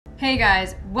Hey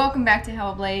guys, welcome back to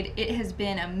Hellblade. It has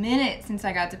been a minute since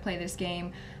I got to play this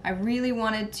game. I really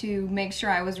wanted to make sure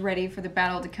I was ready for the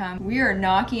battle to come. We are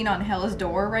knocking on Hell's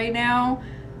door right now.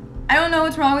 I don't know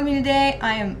what's wrong with me today.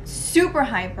 I am super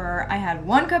hyper. I had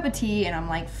 1 cup of tea and I'm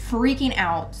like freaking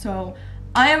out. So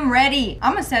I am ready.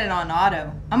 I'm gonna set it on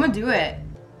auto. I'm gonna do it.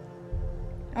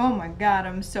 Oh my god,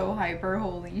 I'm so hyper.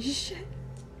 Holy shit.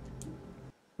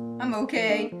 I'm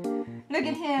okay. Look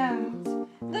at him.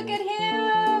 Look at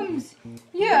him!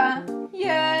 Yeah,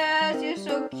 yes, you're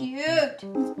so cute.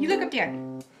 You look up there.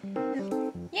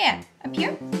 Yeah, up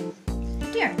here.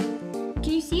 Up there. Can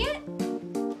you see it?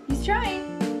 He's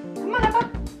trying. Come on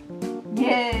up.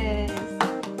 Yes.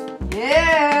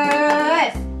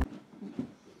 Yes!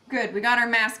 Good, we got our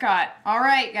mascot. All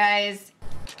right, guys.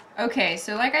 Okay,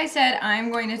 so like I said,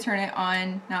 I'm going to turn it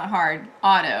on, not hard,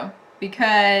 auto,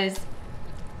 because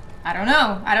I don't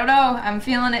know. I'm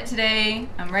feeling it today.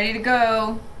 I'm ready to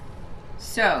go.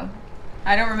 So,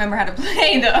 I don't remember how to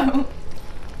play though.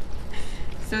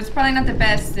 So it's probably not the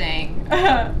best thing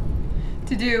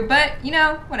to do, but you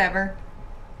know, whatever.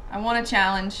 I want a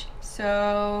challenge.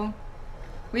 So,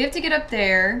 we have to get up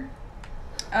there.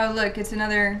 Oh look, it's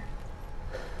another.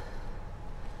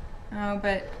 Oh,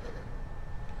 but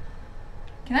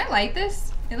can I light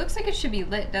this? It looks like it should be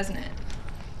lit, doesn't it?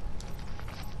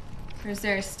 Or is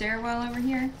there a stairwell over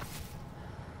here?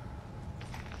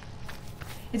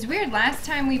 It's weird, last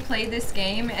time we played this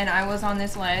game and I was on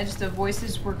this ledge, the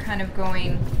voices were kind of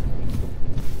going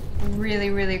really,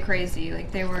 really crazy.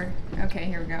 Like they were, okay,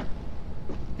 here we go.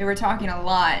 They were talking a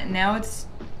lot, and now it's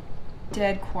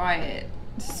dead quiet.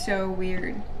 It's so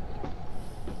weird.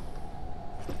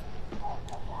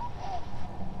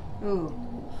 Ooh.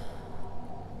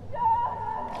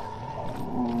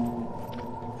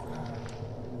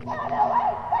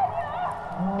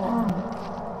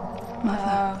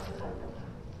 Mother,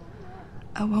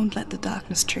 I won't let the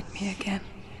darkness trick me again.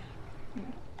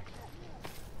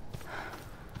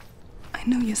 I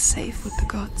know you're safe with the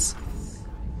gods.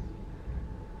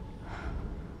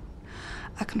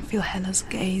 I can feel Hela's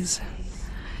gaze,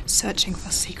 searching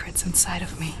for secrets inside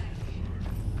of me.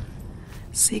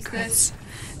 Secrets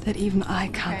that even I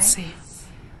can't see.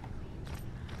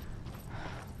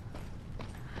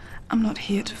 I'm not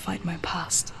here to fight my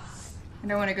past. I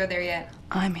don't want to go there yet.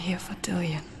 I'm here for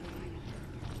Dillion.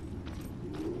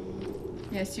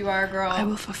 Yes, you are, girl. I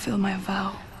will fulfill my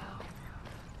vow,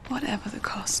 whatever the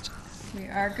cost. We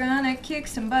are gonna kick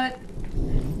some butt.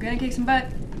 Gonna kick some butt.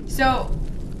 So,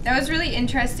 that was really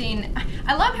interesting.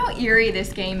 I love how eerie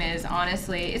this game is,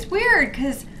 honestly. It's weird,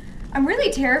 because I'm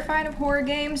really terrified of horror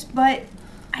games, but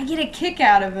I get a kick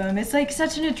out of them. It's like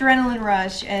such an adrenaline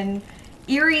rush, and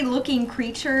eerie looking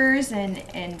creatures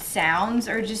and sounds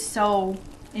are just so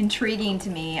intriguing to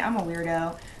me. I'm a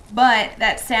weirdo. But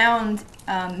that sound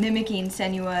mimicking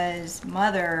Senua's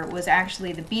mother was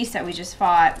actually the beast that we just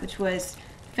fought, which was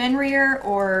Fenrir,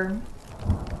 or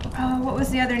oh, what was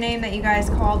the other name that you guys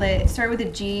called it? It started with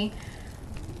a G.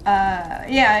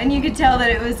 Yeah, and you could tell that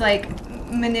it was like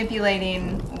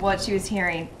manipulating what she was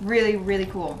hearing. Really, really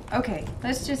cool. Okay,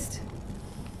 let's just,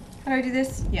 how do I do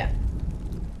this? Yeah.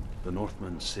 The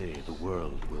Northmen say the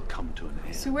world will come to an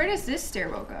end. So where does this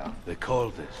stairwell go? They call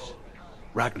this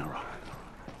Ragnarok,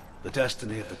 the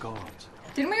destiny of the gods.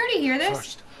 Didn't we already hear this?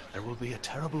 First, there will be a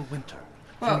terrible winter,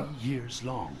 Whoa. 3 years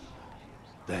long.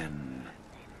 Then,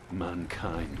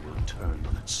 mankind will turn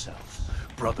on itself.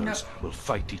 Brothers will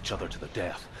fight each other to the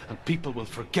death, and people will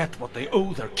forget what they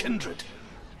owe their kindred.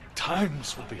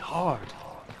 Times will be hard.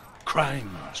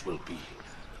 Crimes will be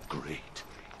great.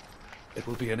 It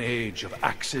will be an age of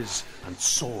axes and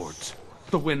swords.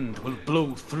 The wind will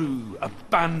blow through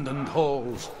abandoned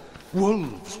halls.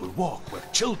 Wolves will walk where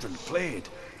children played.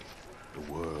 The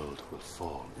world will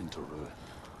fall into ruin.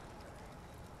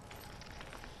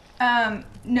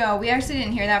 No, we actually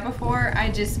didn't hear that before.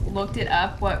 I just looked it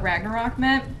up, what Ragnarok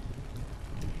meant.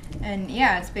 And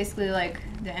yeah, it's basically like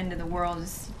the end of the world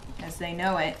as they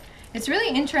know it. It's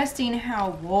really interesting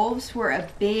how wolves were a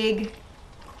big,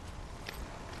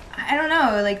 I don't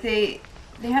know, like they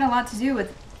had a lot to do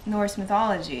with Norse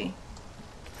mythology.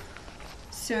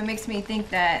 So it makes me think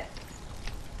that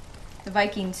the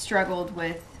Vikings struggled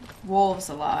with wolves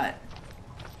a lot.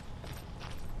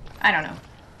 I don't know.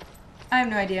 I have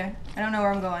no idea. I don't know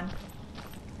where I'm going.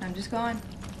 I'm just going.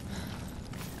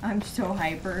 I'm so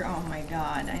hyper. Oh my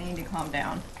god. I need to calm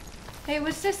down. Hey,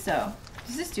 what's this though?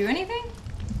 Does this do anything?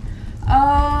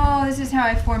 Oh, this is how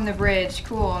I form the bridge.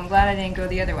 Cool. I'm glad I didn't go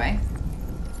the other way.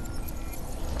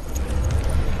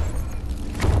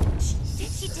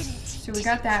 So we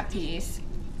got that piece.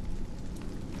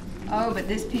 Oh, but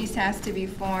this piece has to be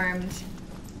formed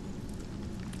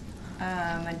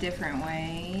A different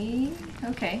way.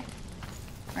 Okay.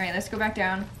 Alright, let's go back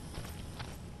down.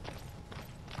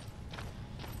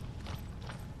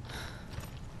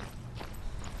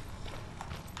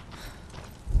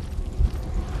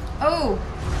 Oh!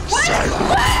 What?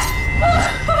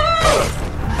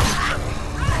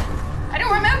 I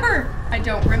don't remember! I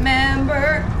don't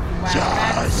remember! Wow,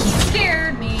 that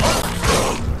scared me.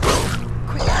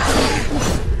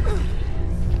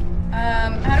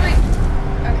 How do we...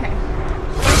 Okay.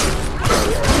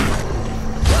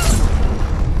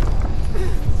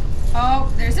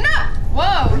 Oh, there's enough!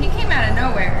 Whoa, he came out of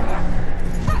nowhere.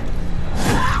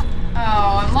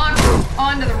 Oh, I'm locked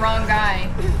onto the wrong guy.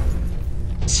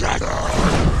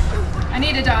 I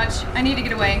need to dodge. I need to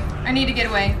get away. I need to get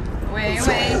away. Away,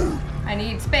 away. I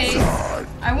need space.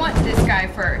 I want this guy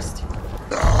first.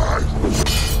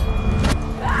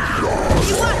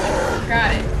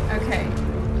 Got it. Okay.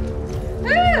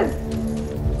 Woo!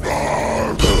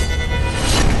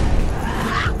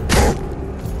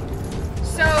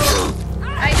 So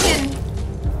I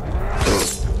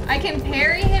can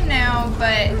parry him now,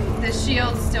 but the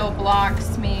shield still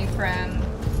blocks me from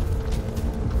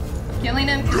killing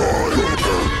him.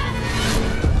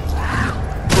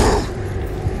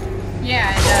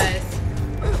 Yeah, it does.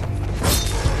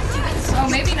 Oh,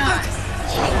 maybe not.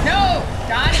 No!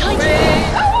 Got it away!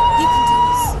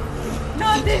 Oh!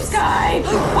 Not this guy! Oh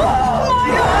my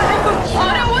god!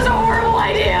 Oh, that was a horrible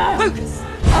idea!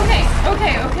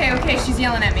 Okay, she's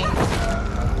yelling at me.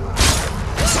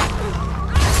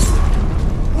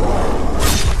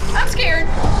 I'm scared.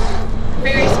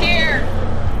 Very scared.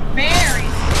 Very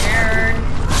scared.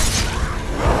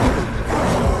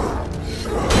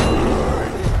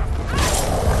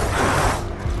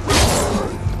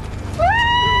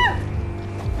 Ah!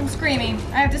 I'm screaming.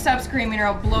 I have to stop screaming or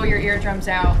I'll blow your eardrums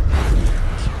out.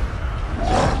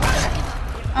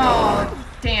 Oh,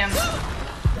 damn.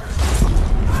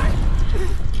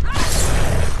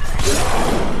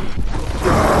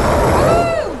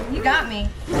 Woo! You got me.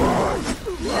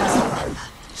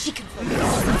 She can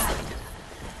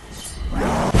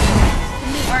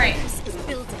Alright.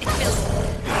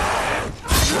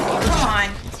 Come on.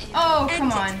 Oh,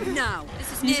 come on. No.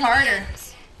 He's harder.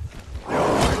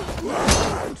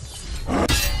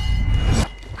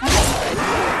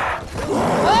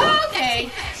 Okay.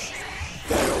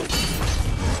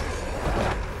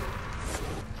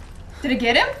 Did it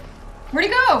get him? Where'd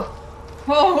he go?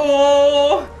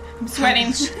 Oh, I'm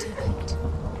sweating.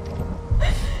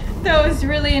 That was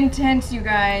really intense, you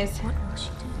guys. What will she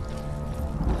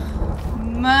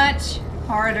do? Much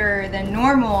harder than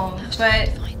normal, but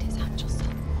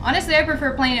honestly, I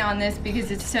prefer playing it on this because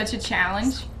it's such a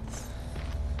challenge.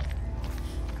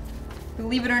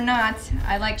 Believe it or not,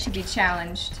 I like to be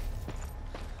challenged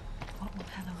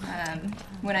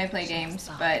when I play games,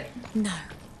 but... No,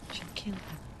 she'll kill him.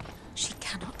 She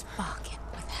cannot bargain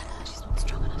with Hella. She's not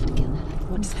strong enough to kill Hella.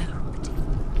 What does Hella want?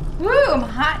 Woo, I'm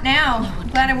hot now. No, I'm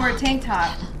glad I wore a tank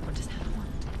top. What does Hella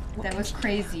want? That was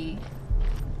crazy.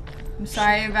 I'm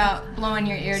sorry about blowing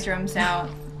your eardrums out.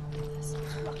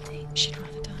 She'd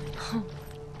rather die.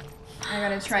 I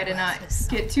gotta try to not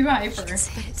get too hyper.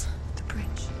 The bridge.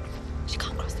 She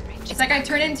can't cross the bridge. It's like I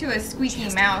turn into a squeaky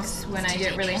mouse when I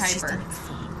get really hyper.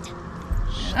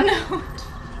 I don't know.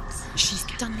 She's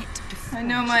done it before. I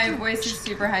know my voice is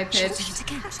super high pitched. It's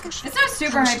It's not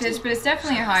super high pitched, but it's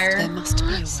definitely higher. There must be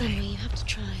a way. You have to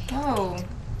try. Whoa,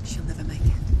 She'll never make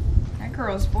it. that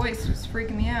girl's voice was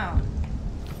freaking me out.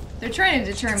 They're trying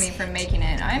to deter me from making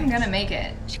it. I'm gonna make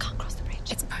it. She can't cross the bridge.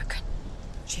 It's broken.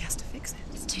 She has to fix it.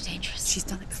 It's too dangerous. She's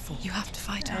done it before. You have to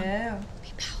fight her. Oh. Be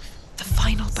powerful. The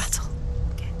final battle.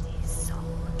 Get his soul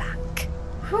back.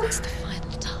 Whew. It's the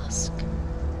final task.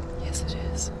 Yes, it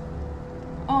is.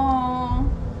 Aww.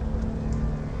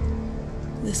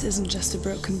 This isn't just a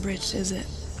broken bridge, is it?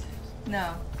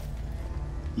 No.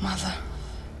 Mother,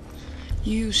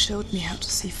 you showed me how to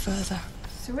see further.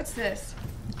 So what's this?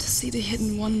 To see the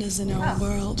hidden wonders in our Oh.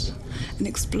 world and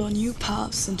explore new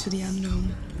paths into the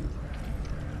unknown.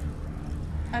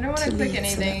 I don't want to To click lead so that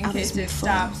anything in others case may it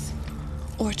follow. stops.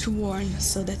 Or to warn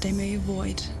so that they may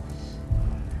avoid.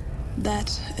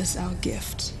 That is our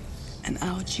gift and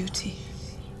our duty.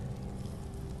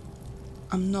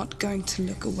 I'm not going to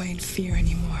look away in fear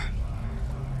anymore.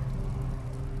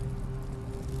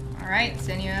 Alright,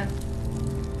 Senua.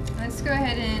 Let's go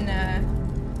ahead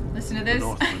and listen to The this.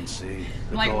 Northmen say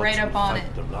the Like gods right up will on fight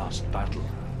it. their last battle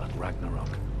at Ragnarok.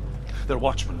 Their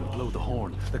watchmen will blow the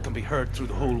horn that can be heard through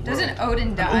the whole world. Doesn't Odin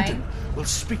And die? Odin will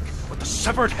speak with the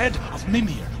severed head of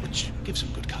Mimir, which gives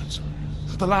him good counsel.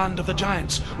 The land of the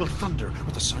giants will thunder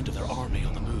with the sound of their army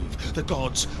on the move. The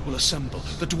gods will assemble.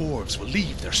 The dwarves will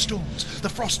leave their stones. The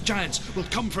frost giants will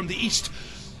come from the east.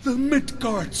 The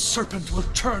Midgard serpent will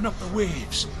turn up the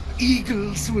waves.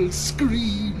 Eagles will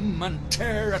scream and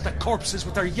tear at the corpses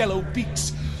with their yellow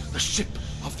beaks. The ship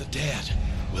of the dead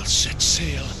will set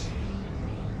sail.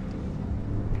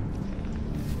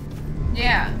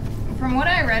 Yeah, from what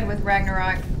I read with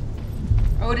Ragnarok,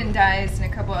 Odin dies and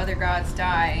a couple other gods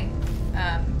die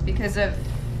because of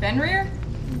Fenrir.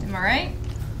 Am I right?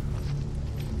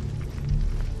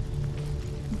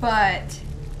 But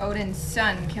Odin's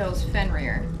son kills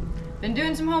Fenrir. Been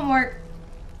doing some homework.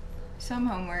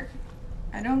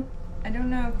 I don't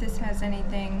know if this has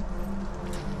anything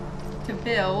to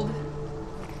build.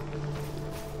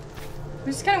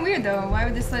 Which is kind of weird though. Why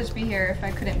would this ledge be here if I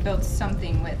couldn't build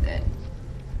something with it?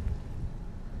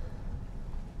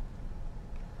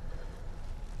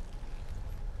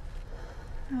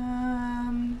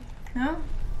 No?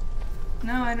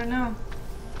 No, I don't know.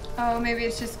 Oh, maybe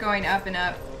it's just going up and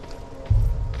up.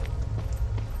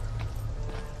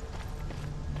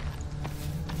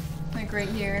 Like right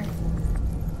here.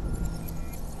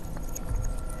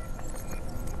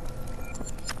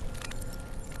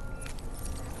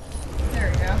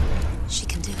 There we go. She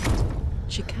can do it.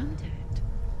 She can do it.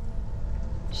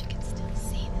 She can still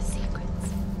see the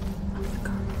secrets of the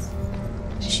gods.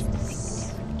 She thinks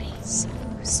differently. So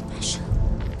special.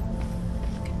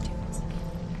 You can do it.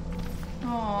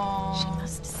 Aww. She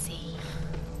must see.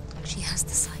 She has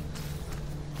the sight.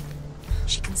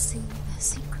 She can see their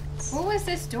secrets. What was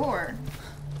this door?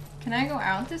 Can I go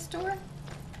out this door?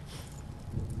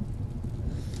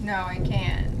 No, I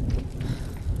can't.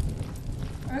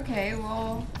 Okay,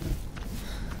 well...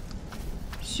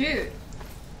 Shoot.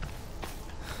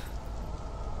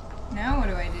 Now what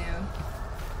do I do?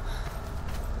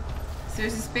 So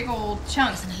there's this big old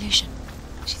chunk. It's an illusion.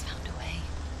 She's found a way.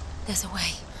 There's a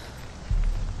way.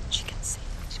 She can see.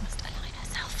 She must align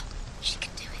herself. She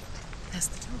can do it. There's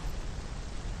the door.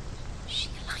 She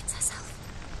aligns herself.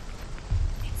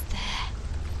 It's there.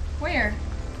 Where?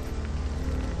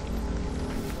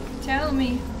 Tell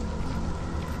me.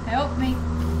 Help me.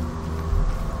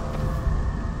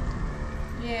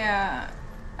 Yeah,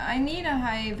 I need a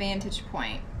high vantage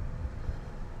point.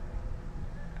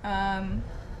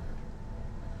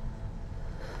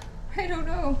 I don't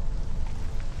know.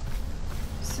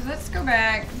 So let's go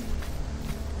back.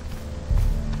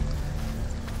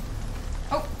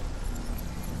 Oh.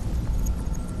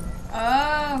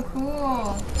 Oh,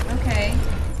 cool. Okay.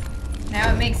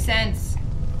 Now it makes sense.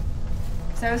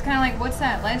 So I was kind of like, what's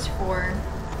that ledge for?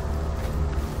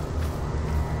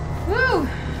 Woo!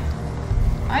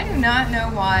 I do not know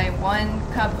why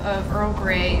 1 cup of Earl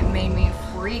Grey made me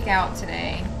freak out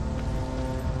today.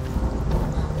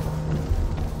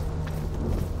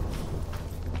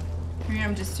 I mean,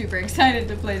 I'm just super excited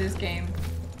to play this game.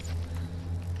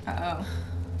 Uh-oh.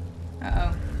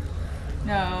 Uh-oh.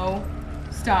 No.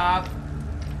 Stop.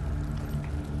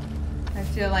 I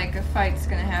feel like a fight's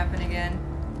gonna happen again.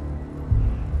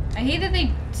 I hate that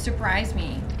they surprise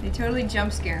me. They totally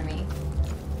jump scare me.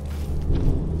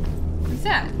 What's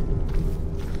that?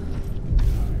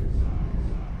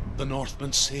 The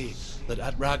Northmen say that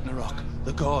at Ragnarok,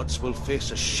 the gods will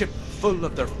face a ship full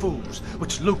of their foes,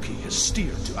 which Loki has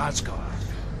steered to Asgard.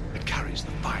 It carries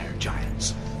the fire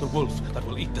giants, the wolf that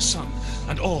will eat the sun,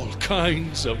 and all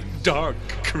kinds of dark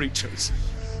creatures.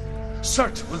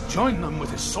 Surt will join them with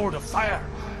his sword of fire.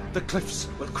 The cliffs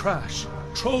will crash.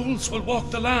 Trolls will walk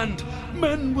the land.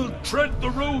 Men will tread the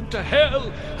road to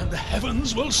hell, and the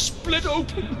heavens will split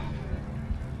open.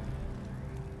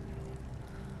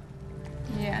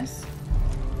 Yes.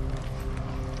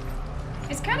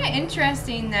 It's kind of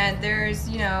interesting that there's,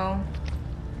 you know,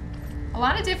 a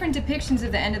lot of different depictions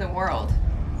of the end of the world.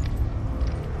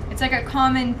 It's like a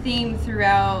common theme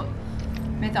throughout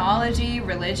mythology,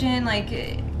 religion. Like,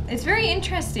 it's very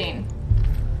interesting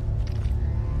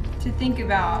to think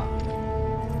about.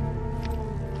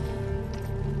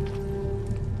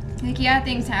 Like, yeah,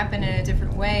 things happen in a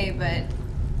different way, but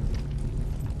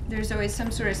there's always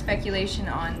some sort of speculation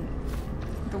on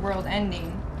the world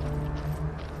ending.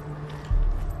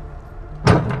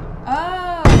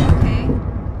 Oh, okay.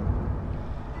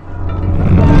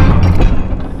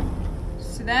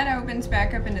 So that opens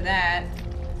back up into that,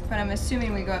 but I'm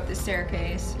assuming we go up the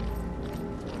staircase.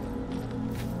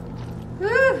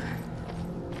 Whew!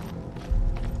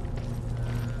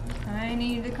 I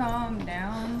need to calm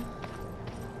down.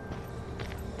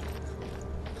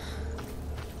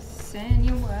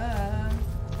 Senua.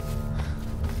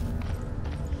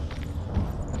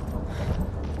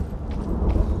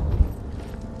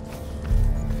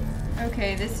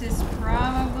 Okay, this is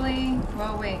probably...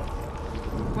 Well, wait.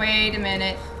 Wait a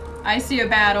minute. I see a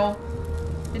battle.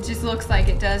 It just looks like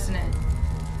it, doesn't it?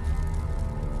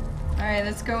 Alright,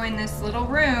 let's go in this little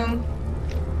room.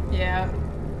 Yeah.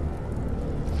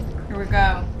 Here we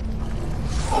go.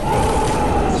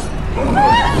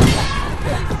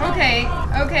 Okay.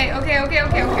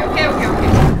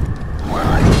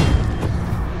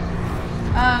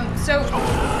 So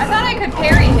I thought I could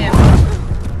parry him,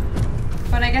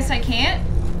 but I guess I can't.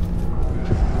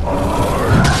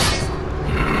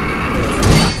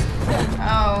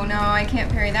 Oh no, I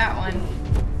can't parry that one.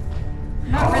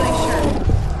 I'm not really sure.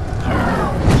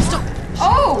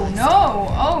 Oh no!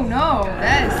 Oh no!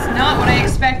 That is not what I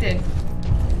expected.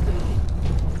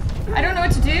 I don't know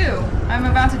what to do. I'm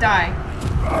about to die.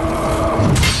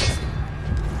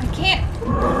 I can't.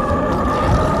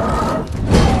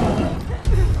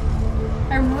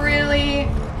 I really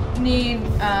need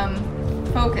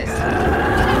focus.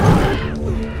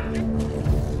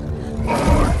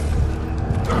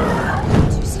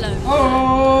 Too slow.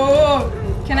 Oh!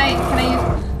 Can I use?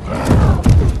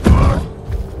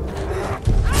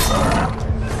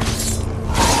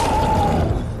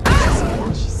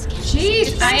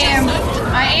 Jeez, I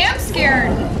am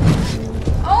scared.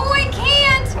 Oh, I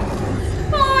can't.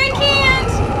 Oh, I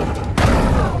can't.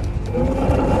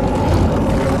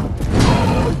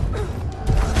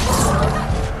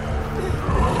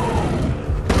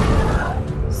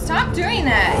 Stop doing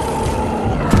that.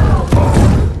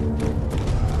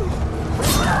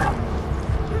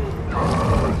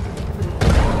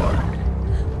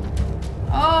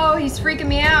 Oh, he's freaking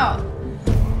me out.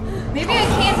 Maybe I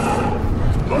can't.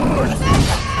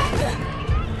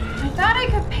 I thought I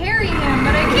could parry him,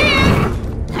 but I can't.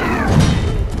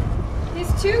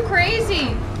 He's too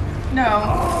crazy. No.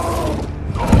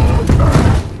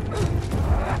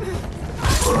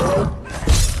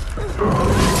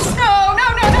 No.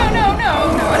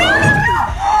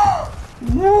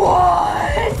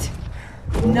 What?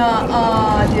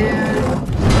 Nuh-uh, dude.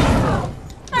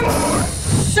 I'm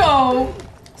so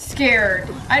scared.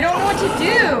 I don't know what to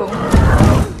do.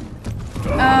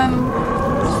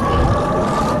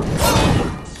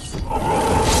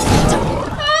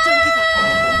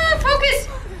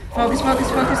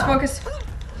 Focus.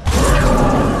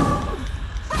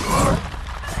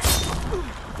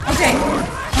 Okay,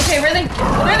 really?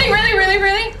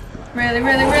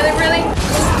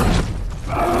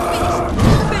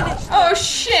 Oh,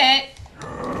 shit.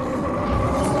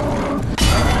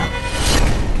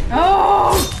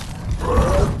 Oh!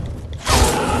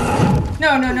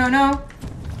 No.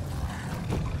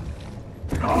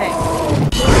 Okay.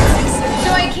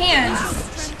 So I can.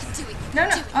 No.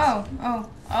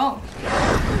 Oh.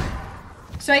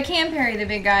 So I can parry the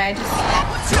big guy.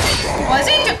 I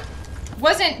just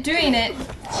wasn't doing it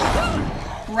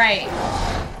right.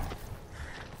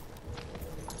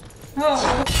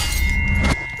 Oh.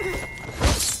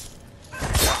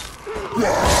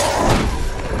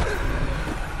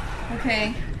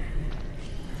 Okay.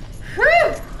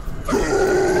 Whew.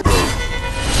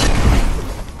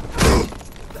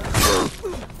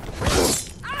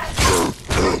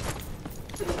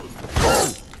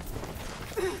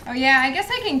 Oh yeah, I guess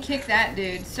I can kick that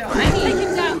dude. So I need. Take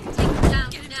him down.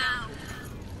 Get him down.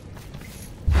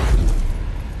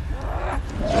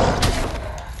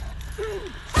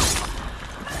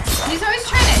 He's always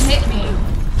trying to hit me.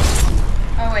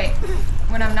 Oh wait,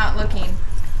 when I'm not looking.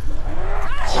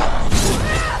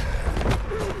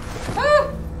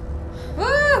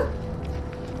 Woo!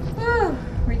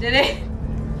 We did it.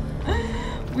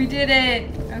 We did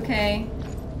it. Okay.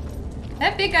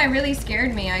 That big guy really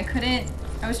scared me. I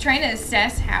was trying to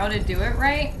assess how to do it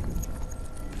right.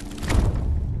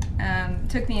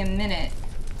 Took me a minute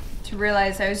to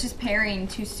realize I was just parrying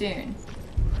too soon.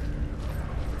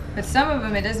 But some of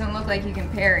them, it doesn't look like you can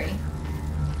parry.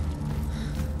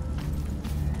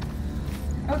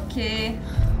 Okay.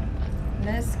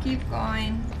 Let's keep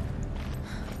going.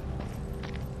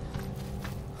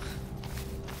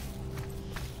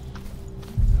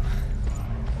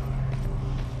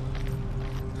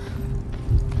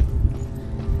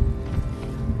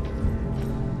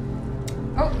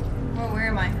 Where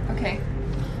am I? Okay.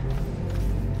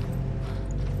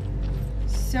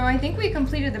 So I think we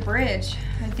completed the bridge.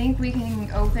 I think we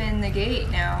can open the gate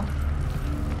now.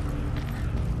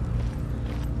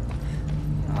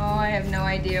 Oh, I have no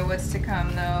idea what's to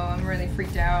come though. I'm really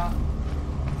freaked out.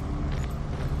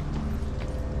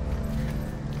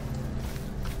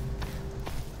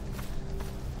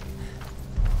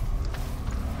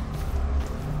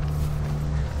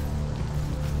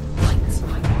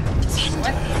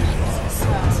 What?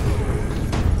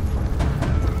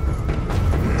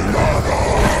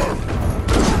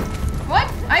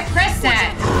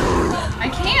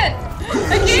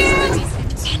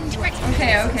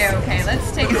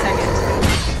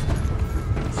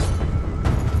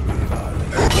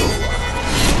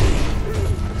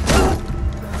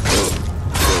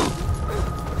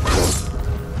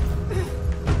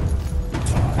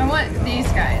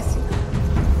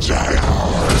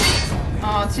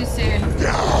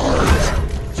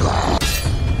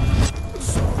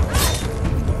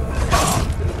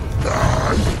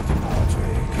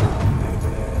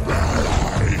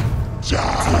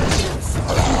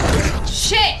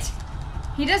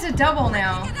 does a double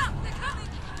now.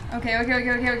 Okay. I'm very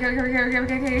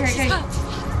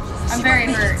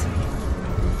hurt.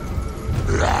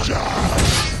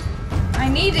 I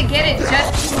need to get it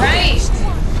just right.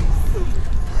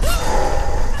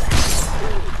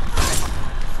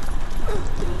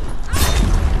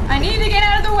 I need to get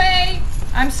out of the way.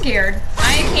 I'm scared.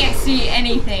 I can't see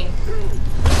anything.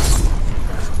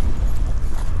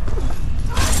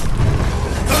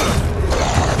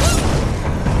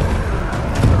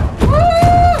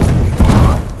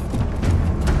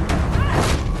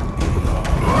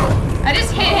 I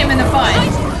just hit him in the butt.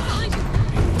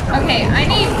 Okay, I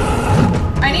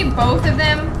need both of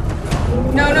them.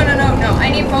 No. I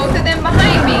need both of them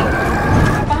behind me.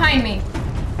 Behind me.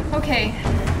 Okay,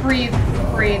 breathe.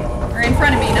 Or in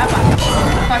front of me, not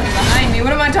fucking behind me.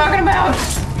 What am I talking about?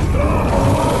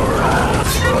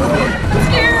 I'm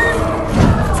scared.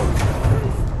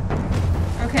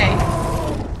 Okay.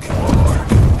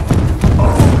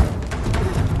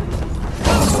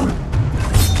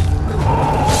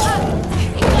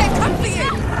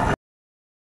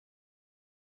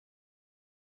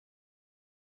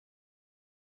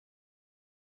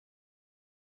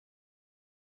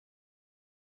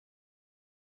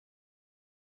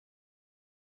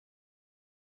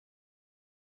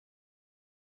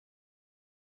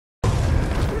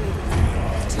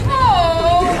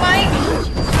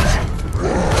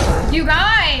 You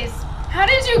guys, how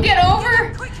did you get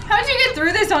over? How did you get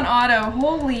through this on auto?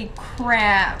 Holy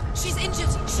crap! She's injured.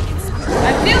 She can scream.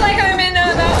 I feel like I'm in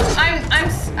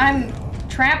I'm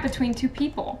trapped between two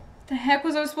people. What the heck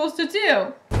was I supposed to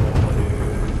do?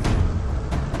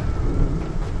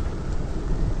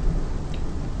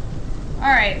 All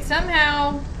right,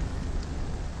 somehow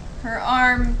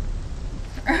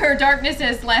her darkness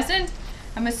has lessened.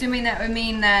 I'm assuming that would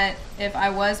mean that if I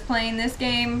was playing this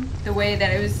game the way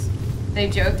that they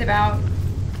joked about,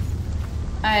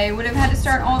 I would have had to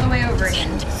start all the way over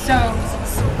again. So,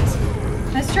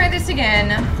 let's try this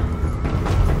again.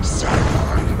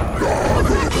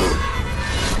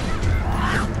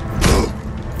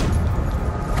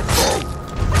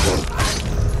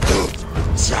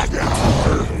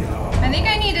 I think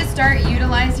I need to start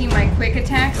utilizing my quick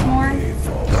attacks more.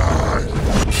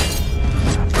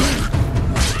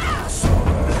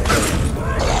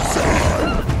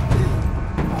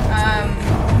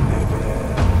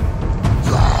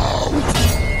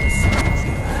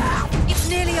 It's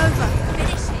nearly over.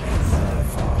 Finish it.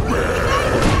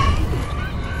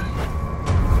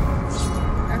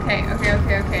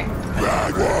 Okay.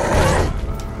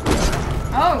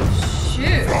 Oh,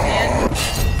 shoot, man.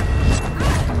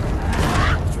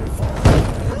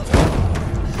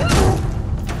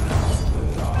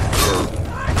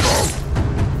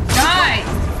 Die!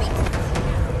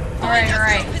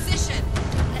 Alright. Position.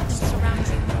 Let them surround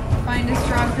you. Find a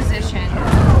strong position.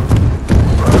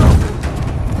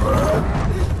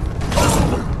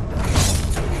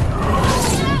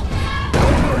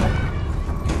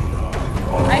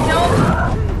 I don't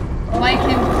like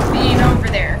him being over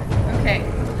there. Okay.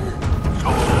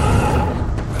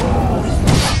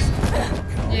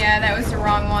 Yeah, that was the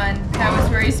wrong one. That was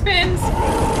where he spins.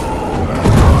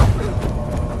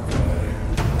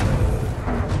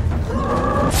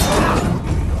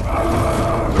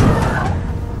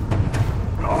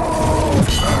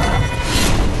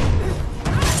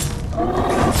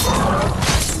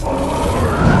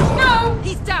 No!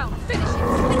 He's down. Finish it.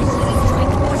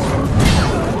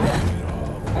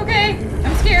 Okay,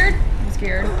 I'm scared.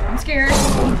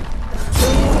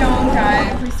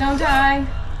 Please don't die.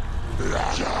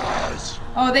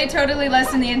 Oh, they totally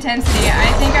lessened the intensity.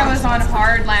 I think I was on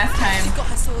hard last time. Got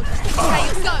her sword. Okay,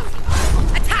 go.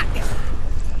 Attack.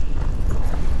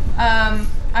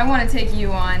 I want to take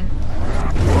you on.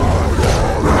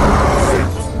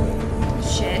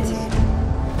 Shit.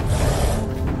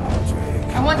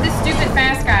 I want this stupid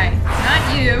fast guy,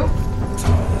 not you.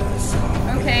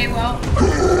 Okay, well,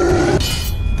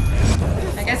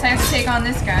 I guess I have to take on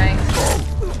this guy.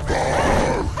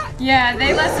 Yeah,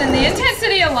 they lessen the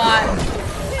intensity a lot.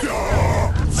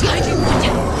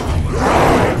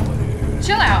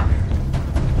 Chill out.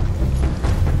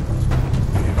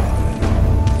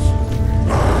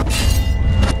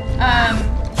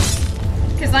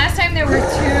 Because last time there were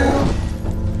two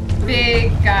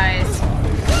big guys.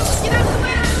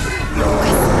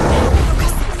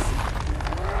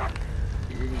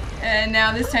 And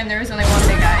now this time there was only one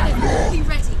big guy.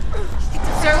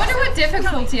 So I wonder what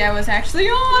difficulty I was actually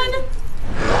on.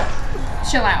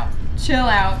 Chill out.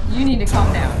 You need to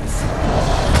calm down.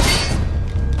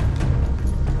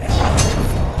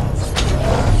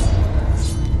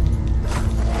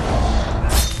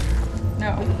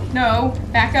 No.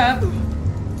 Back back up.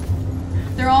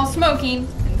 They're all smoking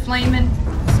and flaming,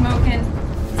 smoking.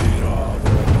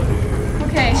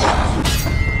 Okay.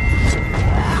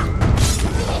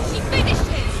 She finished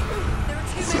him! There are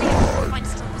too many of them to find a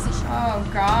strong position. Oh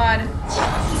God.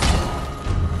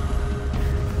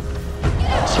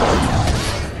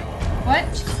 What?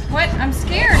 What? I'm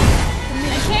scared.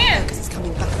 I can't. It's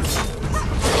coming back.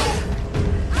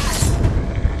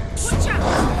 Watch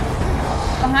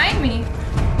out! Behind me.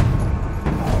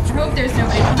 I hope there's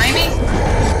nobody behind me.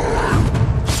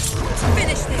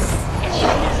 Finish this!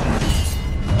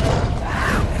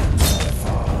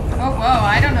 Oh, whoa.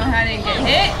 I don't know how I didn't get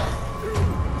hit.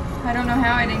 I don't know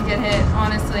how I didn't get hit,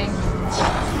 honestly.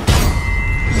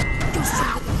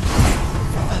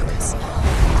 Focus.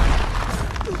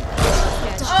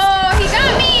 Oh, he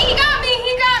got me! He got me!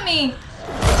 He got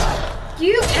me!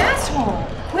 You asshole!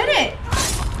 Quit it!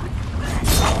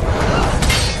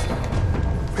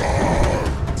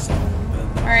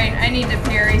 Alright, I need to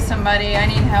parry somebody. I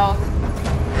need help.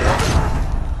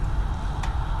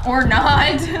 Or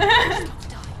not.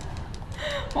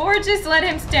 Or just let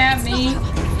him stab me.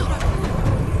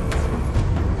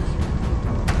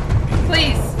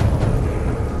 Please.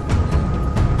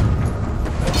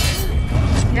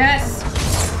 Yes.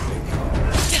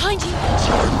 Behind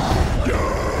you!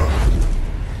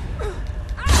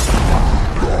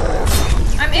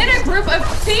 I'm in a group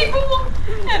of people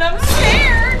and I'm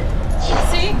scared.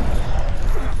 See?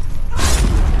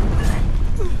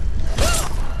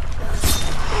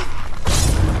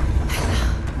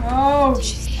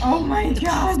 Oh my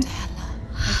God.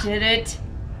 I did it.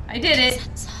 I did it.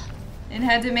 It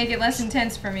had to make it less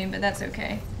intense for me, but that's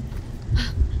okay.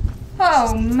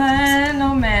 Oh man,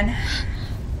 oh man.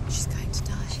 She's going to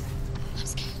die. I'm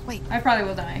scared. Wait, I probably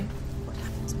will die. what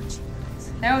happens when she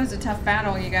dies? That was a tough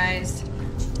battle, you guys.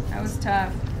 That was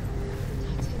tough.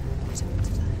 I don't want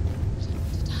to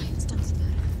die. It doesn't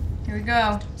matter. Here we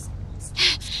go.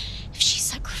 If she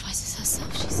sacrifices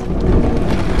herself, she's...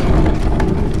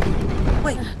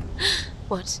 Wait,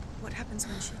 What? what happens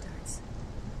when she dies?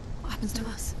 What happens to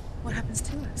us? What happens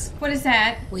to us? What is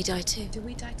that? We die too. Do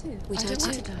we die too? We I die don't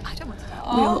want too. to die. I don't want to die.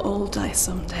 Oh, We'll all die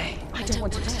someday. I don't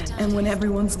want to die. And when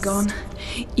everyone's gone,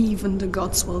 even the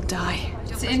gods will die.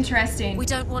 it's interesting. We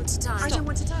don't want to die. I don't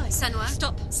want to die. Senua,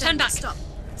 stop. Turn back. Stop.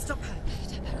 Stop her.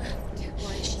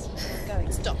 Why is she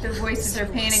Going. Stop. Their voices are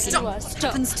panicking. Stop. What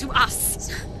happens to us?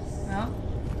 Well.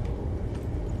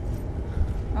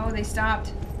 Oh, they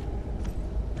stopped.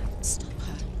 Stop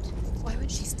her. Why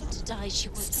would she stop to die? She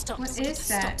won't stop. What is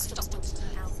that? Stop. Stop. Stop.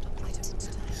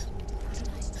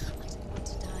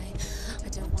 I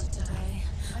don't want to die.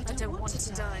 I don't want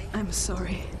to die. I'm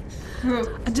sorry. Who?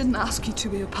 I didn't ask you to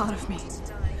be a part of me.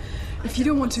 If you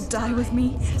don't want to die with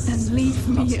me, then leave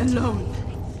me alone.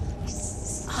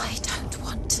 I don't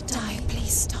want to die.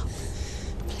 Please stop.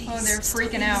 Please. Oh, they're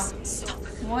freaking out. Stop.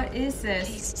 What is this?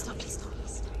 Please stop. Please stop.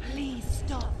 Please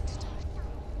stop.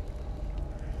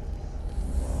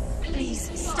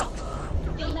 Please stop.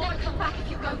 You'll never come back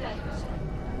if you go there.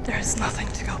 There is nothing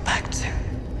to go back to.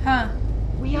 Huh.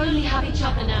 We only have each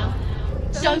other now.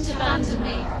 Don't abandon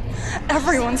me.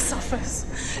 Everyone suffers.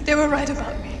 They were right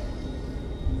about me.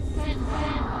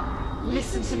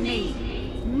 Listen to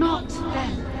me, not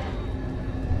them.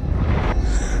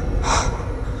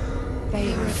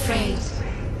 They were afraid.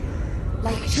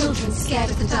 Like children scared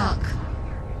of the dark.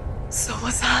 So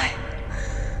was I.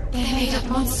 They made up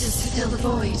monsters to fill the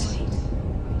void.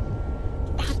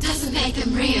 That doesn't make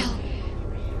them real.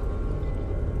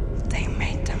 They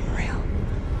made them real.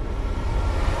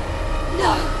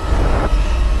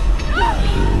 No!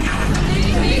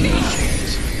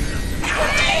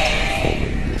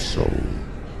 Your soul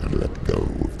and let go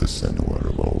of the Senua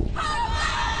of old.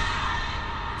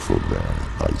 For there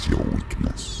lies your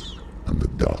weakness, and the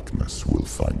darkness will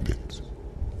find it.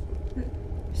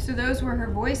 So those were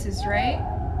her voices, right?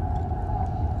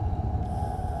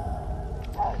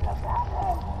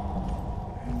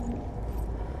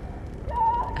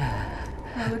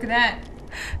 Oh, look at that.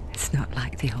 It's not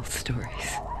like the old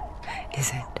stories,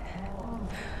 is it?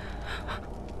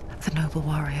 The noble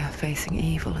warrior facing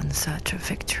evil in search of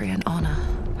victory and honor.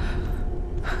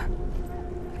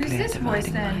 Who's Clear this voice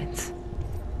dividing then? lines.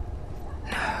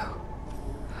 No,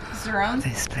 Is it her own?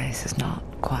 this place is not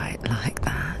quite like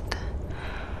that.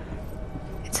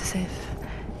 It's as if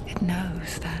it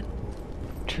knows that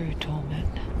true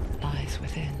torment lies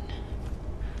within.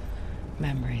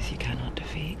 Memories you cannot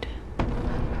defeat,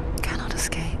 cannot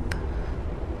escape.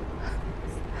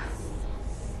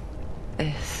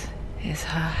 This is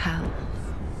her hell.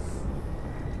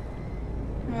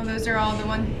 Well, those are all the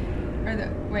one. Or the.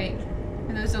 Wait.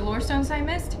 Are those the lore stones I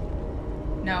missed?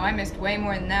 No, I missed way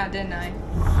more than that, didn't I?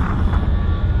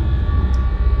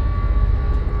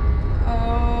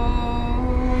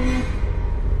 Oh.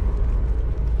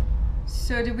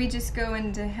 So did we just go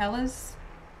into Hella's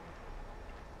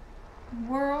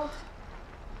world?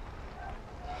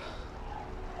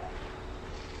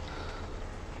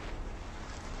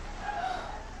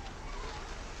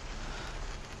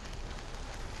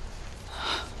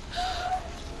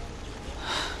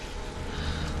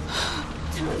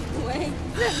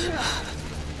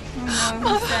 Oh no,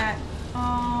 who's that?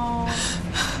 Oh.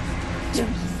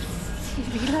 Don't see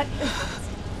me like this.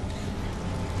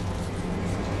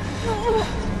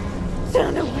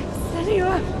 Turn away,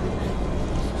 Senua.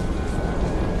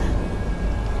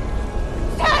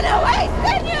 Turn away,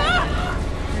 Senua!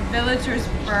 The villagers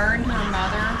burned her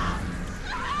mother.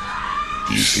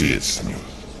 Do you see it, Senua?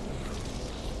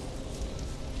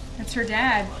 That's her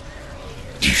dad.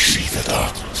 Do you see the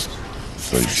darkness?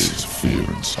 Faces fear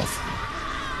and suffering.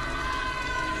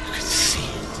 You can see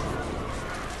it.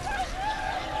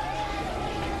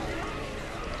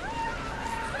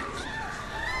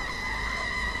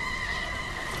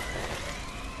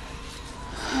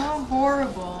 How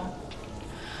horrible.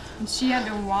 And she had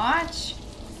to watch?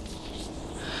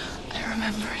 I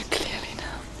remember it clearly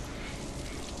now.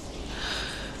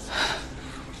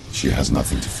 She has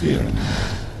nothing to fear anymore.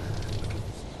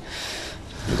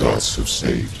 The gods have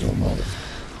saved your mother.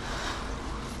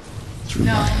 Through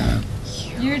my hand.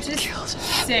 You're just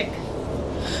sick.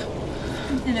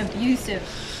 And abusive.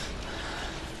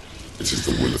 It is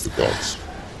the will of the gods.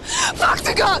 Fuck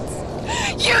the gods!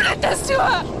 You did this to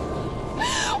her!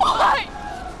 Why?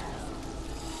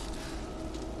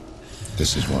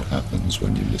 This is what happens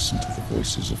when you listen to the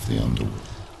voices of the underworld.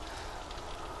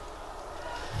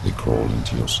 They crawl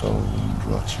into your soul and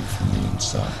rot you from the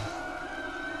inside.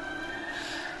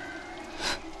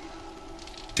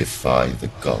 Defy the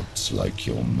gods like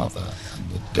your mother, and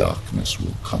the darkness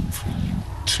will come for you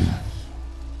too.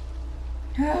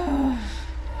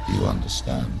 You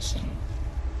understand, Senua?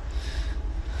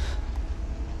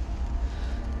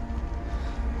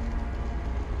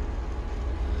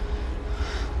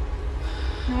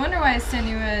 No wonder why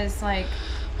Senua is like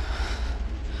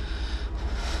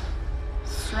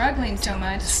struggling so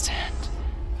much. Understand.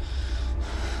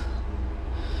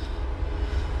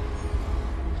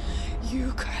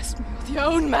 You cursed me with your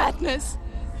own madness.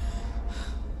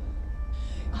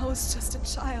 I was just a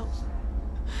child.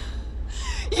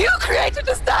 You created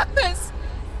this darkness!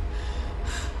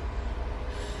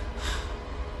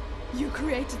 You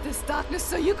created this darkness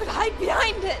so you could hide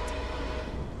behind it!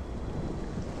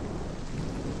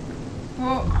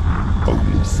 Oh,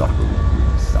 Only suffering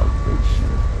brings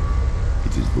salvation.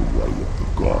 It is the way of the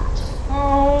gods.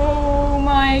 oh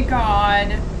my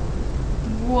god.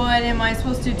 What am I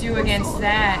supposed to do against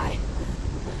that?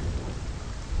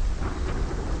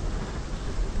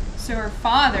 So her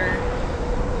father...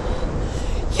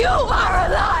 You are a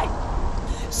lie!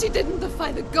 She didn't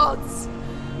defy the gods.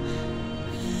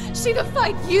 She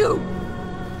defied you!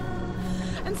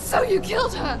 And so you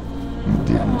killed her! You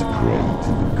didn't pray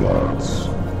to the gods.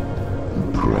 You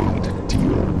prayed to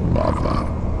your mother.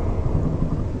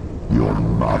 Your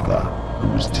mother, who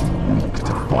was too weak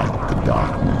to fight the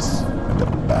darkness and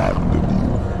abandon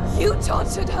you. You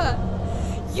tortured her!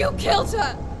 You killed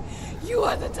her! You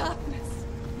are the darkness!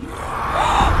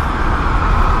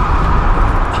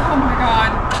 Oh my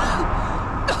god.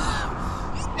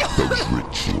 Those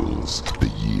rituals, the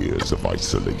years of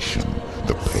isolation,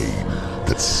 the pain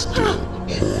that still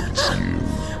haunts you.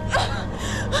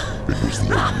 It was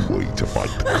the only way to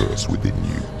fight the curse within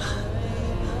you.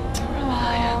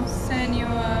 Oh,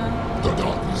 Senua. The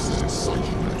darkness is inside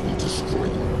you and it will destroy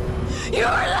you. You're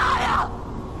a liar!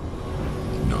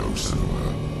 No, Senua.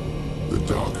 The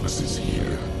darkness is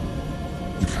here.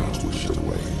 You cannot wish it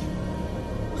away.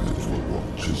 And it will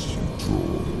watch as you draw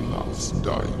your last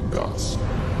dying gasp.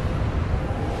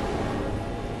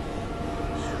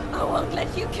 I won't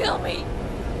let you kill me!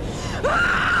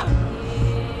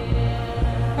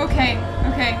 Okay,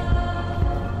 okay.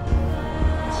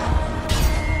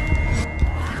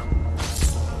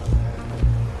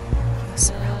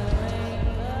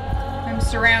 I'm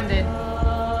surrounded.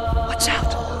 Watch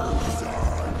out!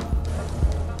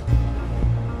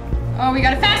 Oh, we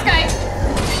got a fast guy!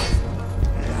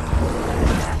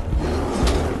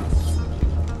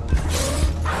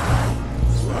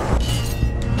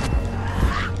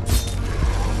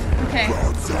 Okay.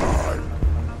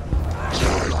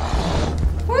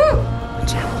 Woo!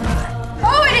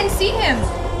 Oh, I didn't see him!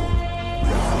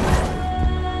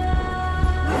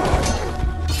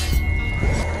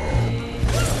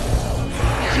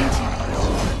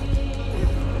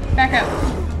 Back up.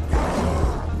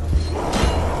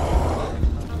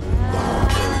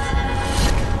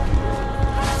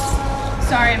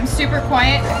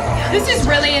 This is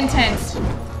really intense.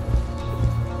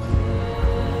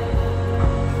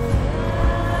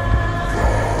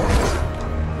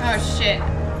 Oh shit.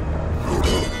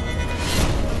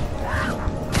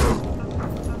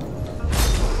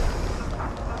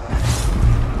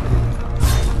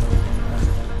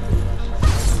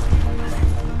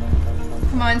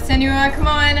 Come on, Senua, come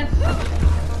on.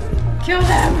 Kill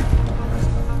them.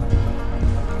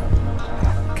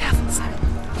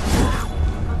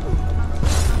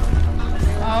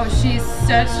 Oh, she's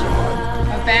such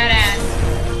a badass.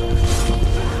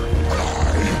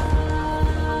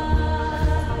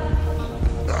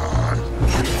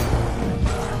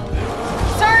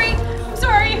 Sorry, I'm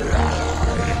sorry.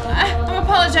 I'm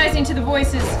apologizing to the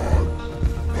voices.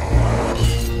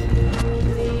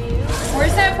 Or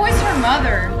is that voice her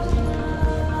mother?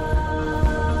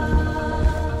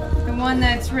 The one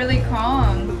that's really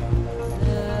calm.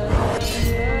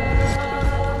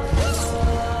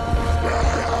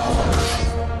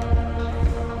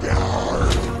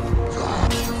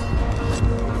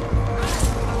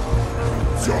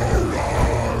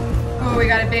 Oh, we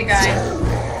got a big guy.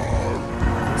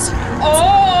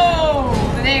 Oh,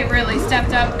 they really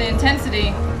stepped up the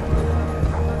intensity.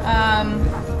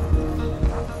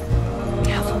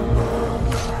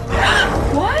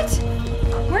 What?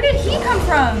 Where did he come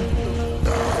from?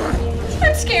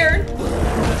 I'm scared.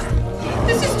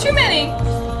 This is too many.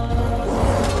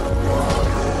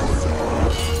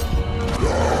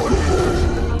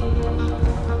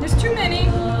 There's too many.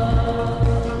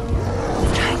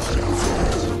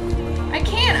 I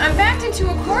can't. I'm backed into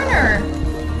a corner.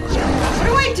 What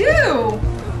do I do?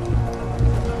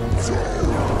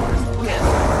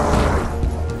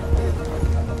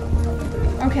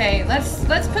 Okay,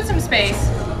 let's put some space.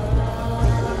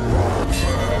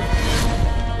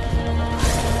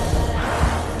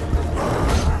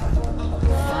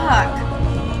 Fuck.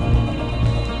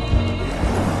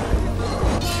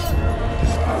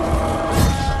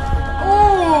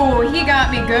 Ooh, he got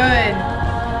me good.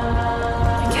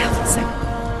 Be careful, Sam.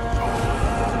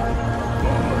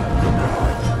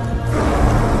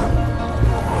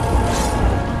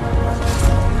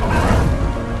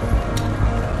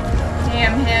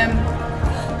 Damn him.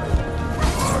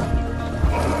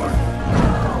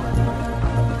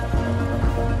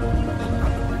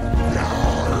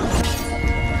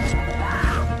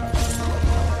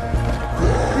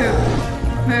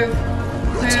 Move.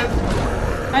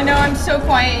 I know I'm so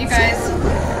quiet, you guys.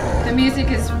 The music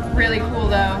is really cool,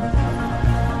 though.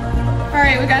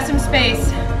 Alright, we got some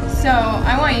space. So,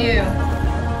 I want you.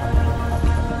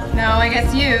 No, I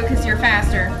guess you, because you're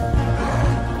faster.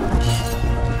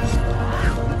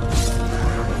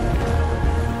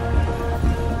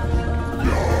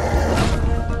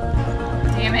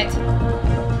 Damn it.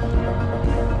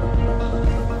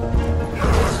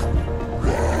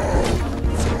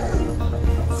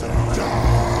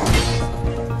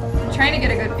 Trying to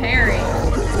get a good parry,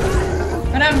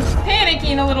 but I'm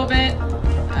panicking a little bit.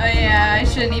 Yeah, I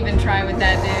shouldn't even try with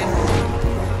that dude.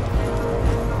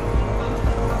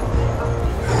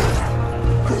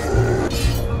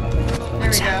 There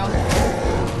we go.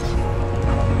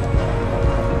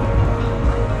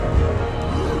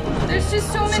 There's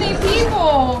just so many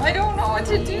people. I don't know what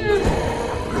to do.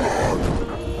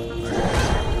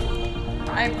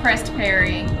 I pressed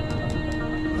parry.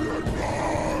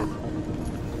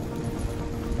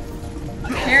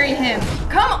 Parry him.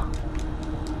 Come on!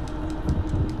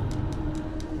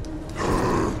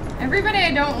 Everybody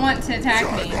I don't want to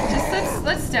attack me. Just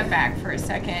let's step back for a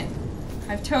second.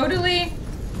 I've totally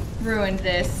ruined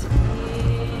this.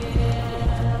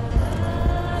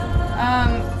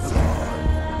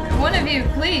 One of you,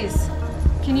 please.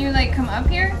 Can you like come up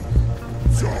here?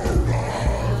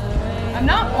 I'm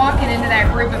not walking into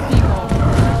that group of people.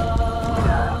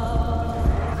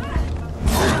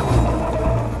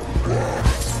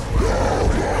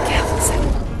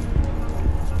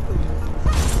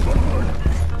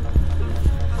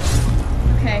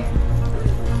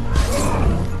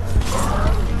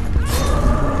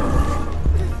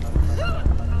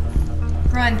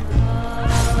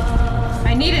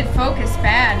 Focus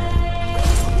bad.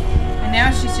 And now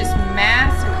she's just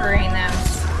massacring them.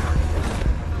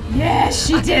 Yes,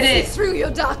 she did it! See through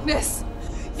your darkness.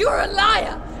 You're a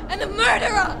liar and a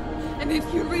murderer. And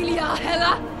if you really are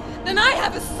Hela, then I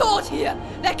have a sword here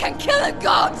that can kill a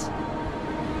god.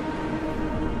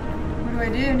 What do I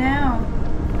do now?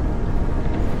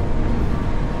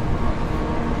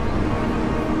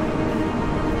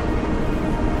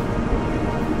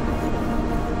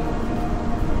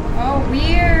 Oh,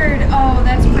 weird. Oh,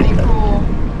 that's pretty cool.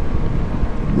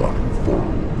 Running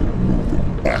forward and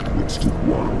moving backwards to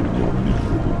one your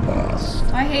needle path.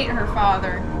 hate her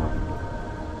father.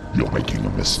 You're making a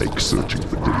mistake searching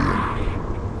for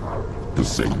Dillion. The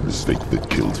same mistake that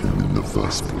killed him in the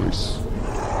first place.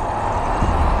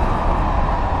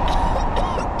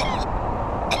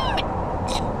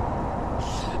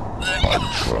 I'm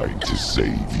trying to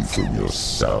save you from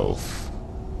yourself.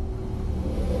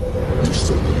 You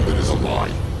said that it is a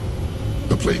lie.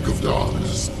 The plague of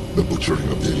darkness, the butchering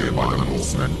of Dillion by the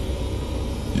Northmen.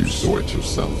 You saw it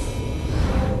yourself.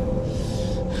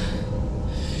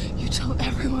 You told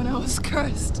everyone I was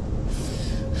cursed.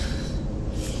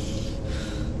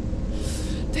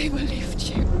 They believed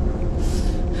you.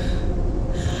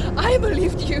 I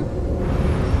believed you.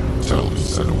 Tell me,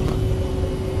 Senua,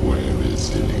 where is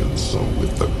Dillion's soul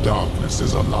if the darkness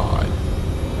is alive?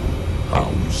 How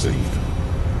you saved him?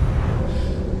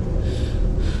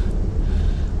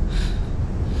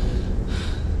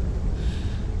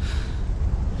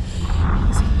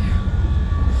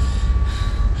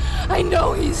 I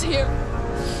know he's here.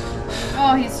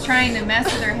 Oh, he's trying to mess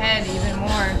with her head even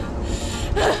more.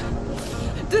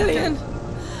 Dillion,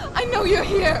 I know you're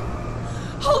here.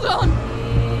 Hold on.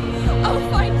 I'll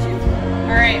find you.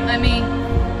 Alright, let me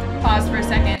pause for a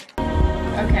second.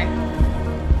 Okay.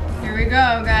 Here we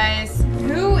go, guys.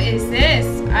 Who is this?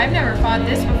 I've never fought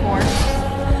this before.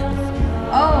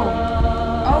 Oh.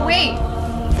 Oh, wait.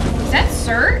 Is that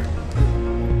Sir?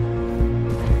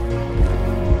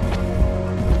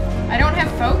 I don't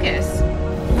have focus.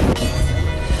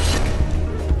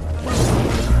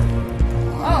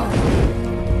 Oh.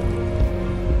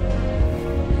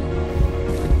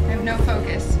 I have no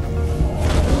focus.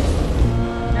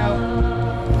 No.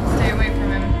 Stay away from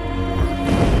him.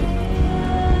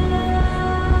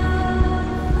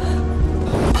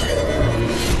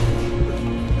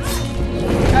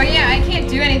 Oh yeah, I can't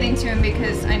do anything to him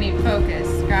because I need focus.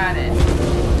 Got it.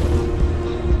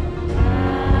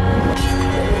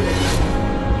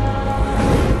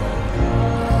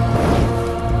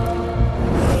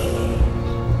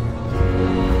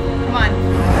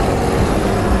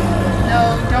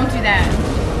 Don't do that.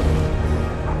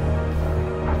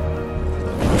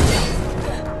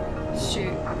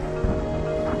 Shoot.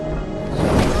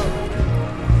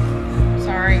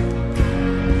 Sorry.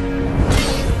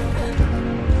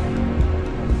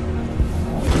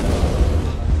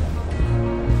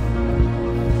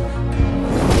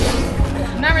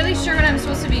 I'm not really sure what I'm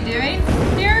supposed to be doing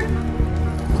here.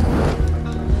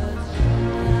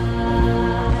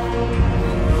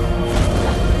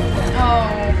 Oh,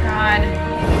 God.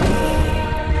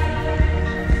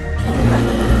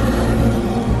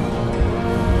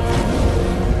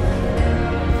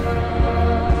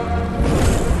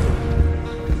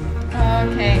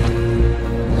 Okay.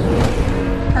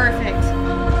 Perfect.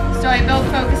 So I build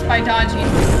focus by dodging. 2.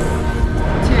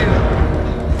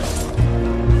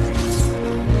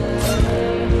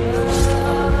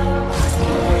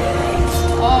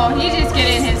 Oh, he just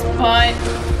getting his butt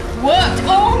whooped.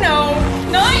 Oh no,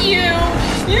 not you.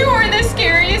 You are the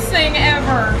scariest thing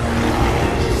ever.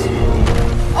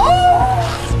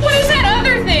 Oh, what is that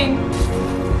other thing?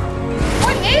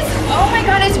 What is? Oh my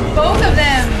God, it's both of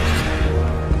them.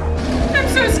 I'm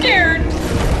so scared.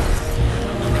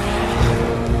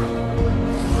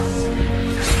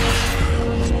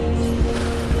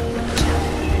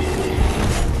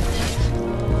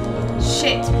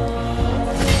 Shit.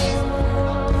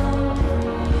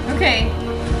 Okay.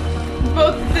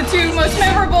 Both the two most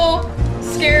memorable,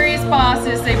 scariest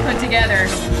bosses they put together.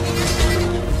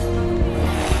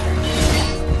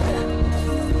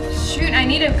 Shoot, I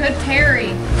need a good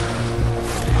parry.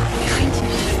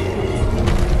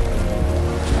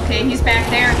 Okay, he's back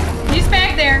there. He's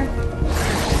back there.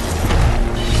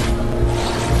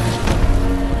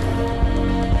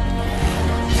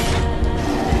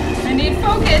 I need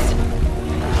focus.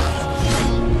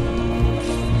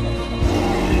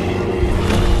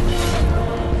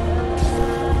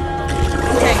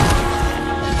 Okay.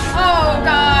 Oh,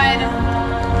 God.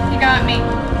 He got me.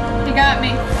 He got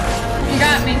me. He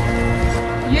got me.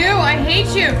 You, I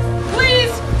hate you.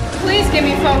 Please, please give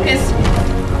me focus.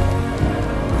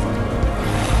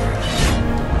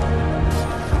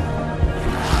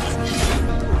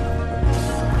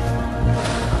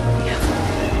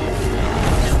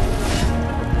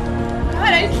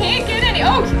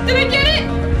 Oh, did I get it?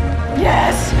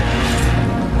 Yes!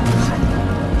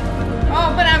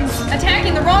 Oh, but I'm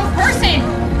attacking the wrong person!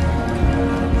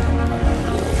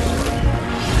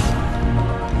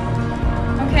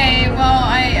 Okay, well,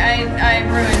 I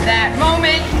ruined that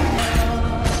moment.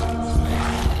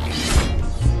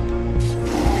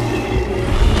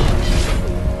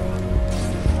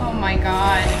 Oh my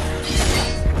God.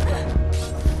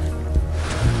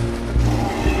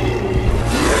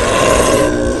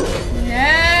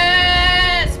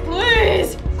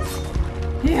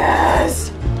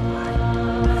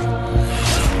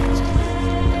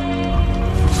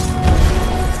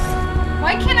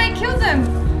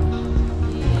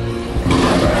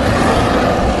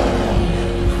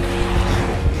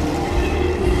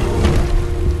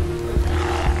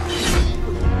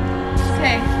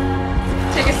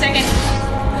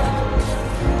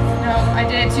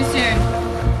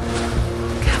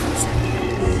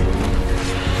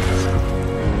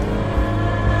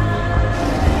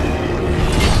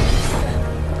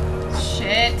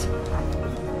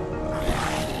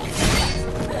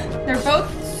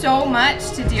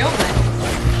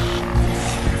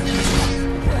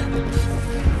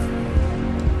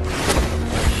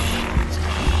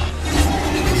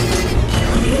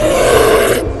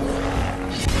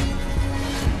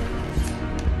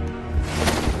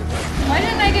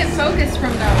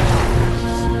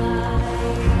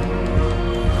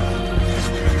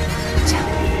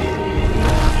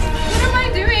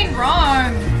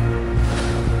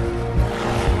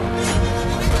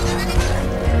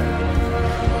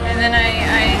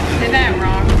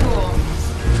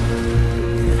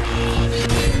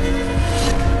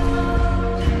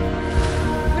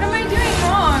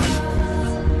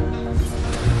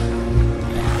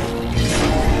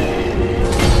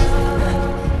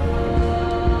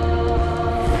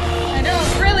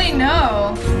 say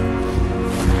no.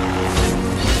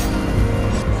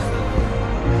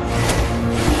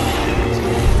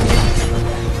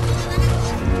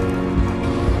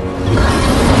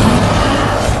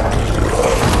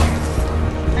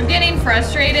 I'm getting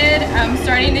frustrated. I'm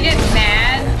starting to get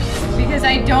mad because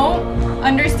I don't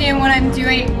understand what I'm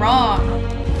doing wrong.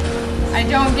 I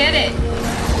don't get it.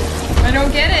 I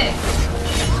don't get it.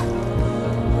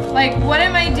 Like, what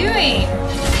am I doing?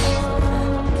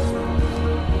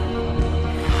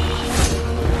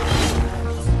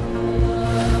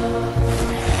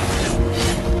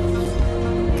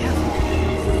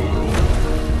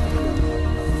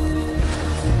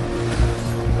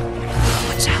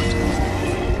 Watch out.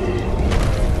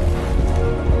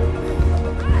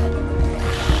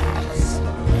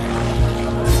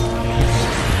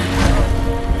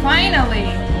 Finally!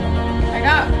 I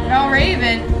got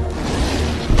Raven.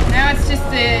 Now it's just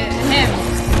him,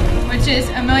 which is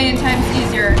a million times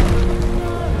easier.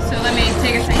 So let me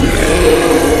take a second.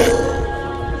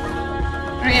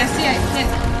 Oh yeah, see, I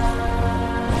can't.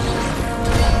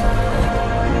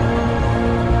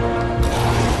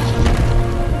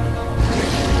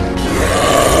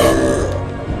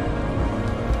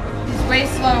 He's way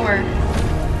slower.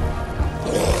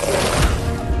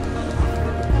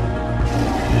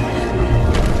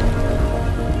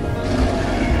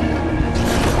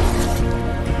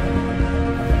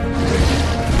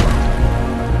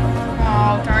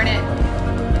 Darn it.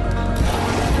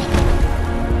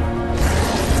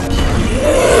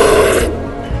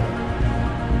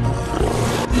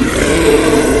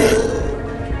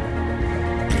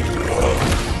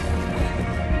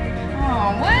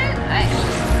 Oh, what?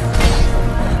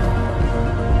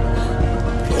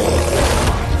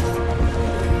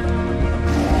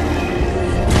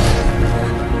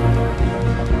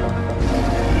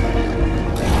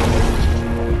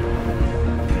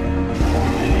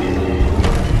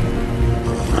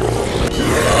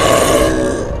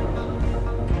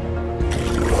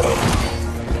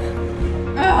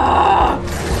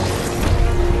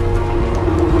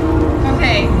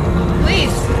 Okay,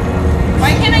 please.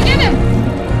 Why can't I get him?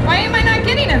 Why am I not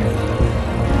getting him?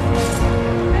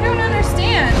 I don't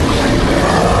understand.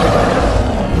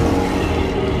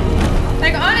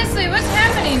 Like, honestly, what's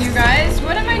happening, you guys?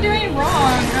 What am I doing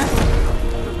wrong?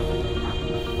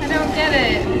 I don't get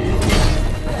it.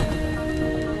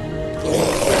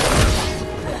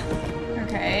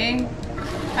 Okay.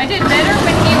 I did better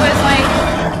when he was like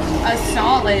a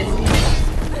solid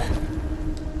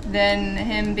than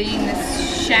him being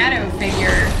this shadow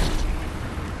figure.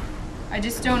 I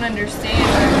just don't understand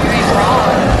what I'm doing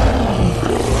wrong.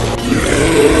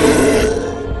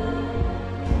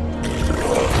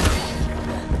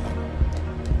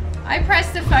 I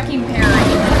pressed the fucking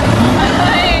parry.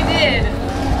 I did.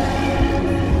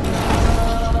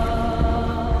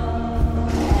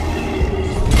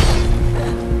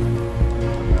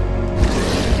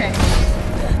 Okay.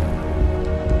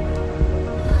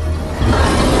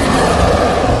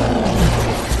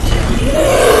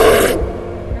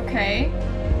 Okay.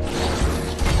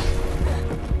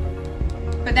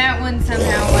 But that one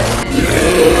somehow wasn't.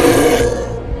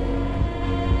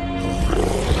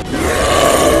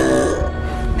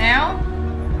 Now?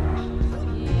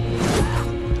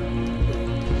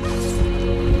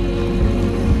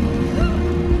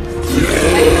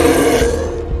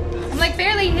 I'm like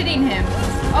barely hitting him.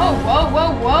 Oh, whoa,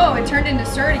 whoa, whoa. It turned into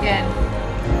sword again.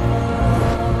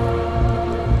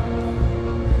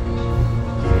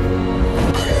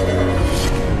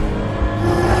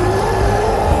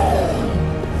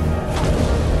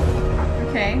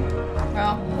 Okay,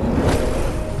 well.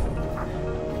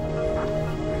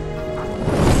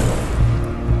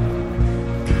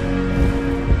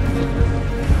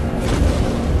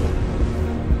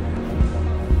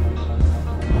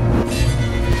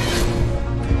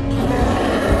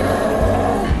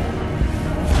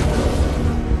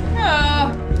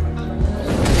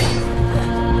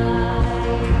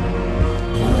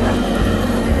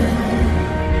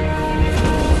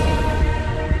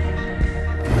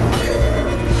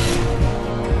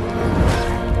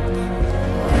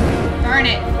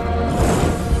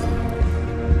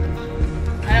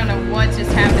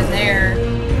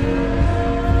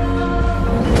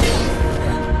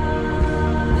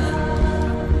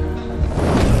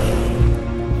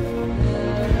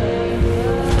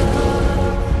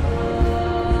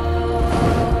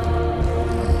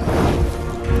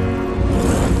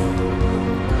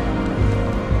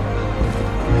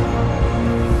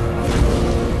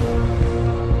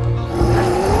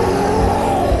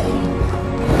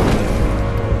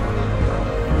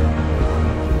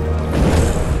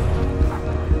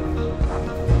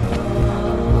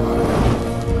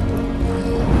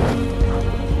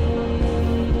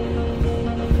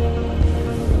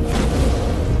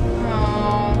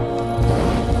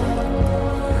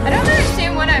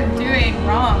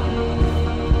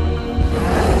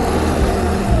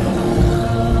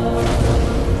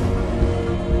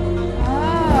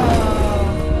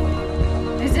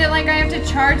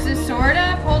 charge the sword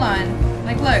up? Hold on.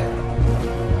 Like, look.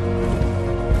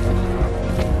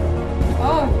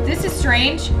 Oh, this is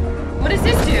strange. What does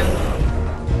this do?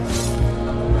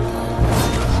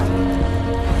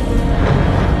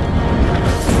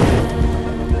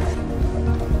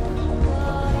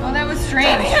 Oh, that was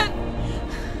strange.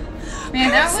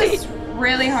 Man, that was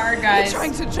really hard, guys. You're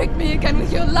trying to trick me again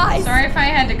with your lies. Sorry if I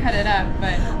had to cut it up,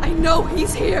 but... I know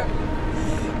he's here.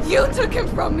 You took him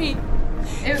from me.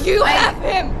 You have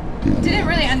him. Didn't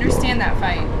really understand that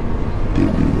fight.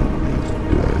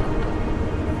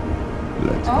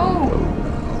 Oh,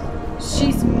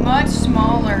 she's much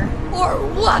smaller. Or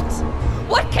what?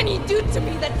 What can he do to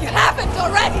me that you haven't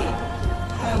already?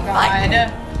 Oh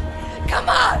God. Come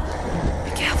on.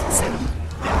 Be careful, Senua.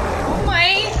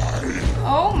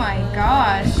 Oh my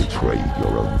gosh. You betrayed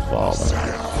your own father.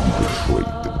 You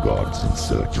betrayed the gods in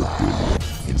search of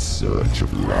good, in search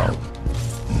of love.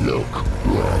 Look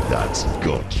where that's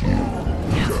got you.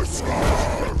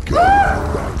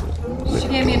 She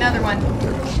gave me another one.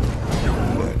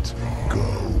 Let go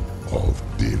of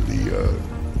Delia.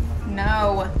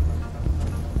 No.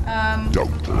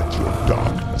 Don't let your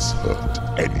darkness hurt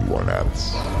anyone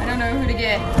else. I don't know who to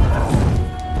get.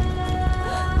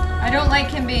 I don't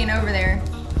like him being over there.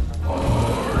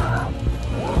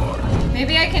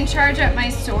 Maybe I can charge up my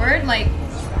sword, like...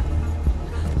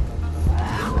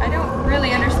 I don't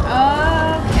really understand.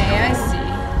 Oh, okay, I see.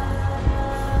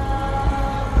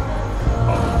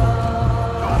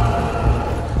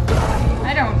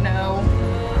 I don't know.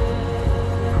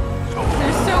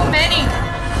 There's so many.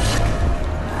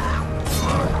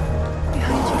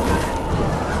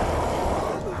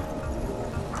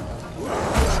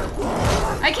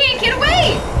 I can't get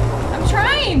away! I'm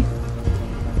trying!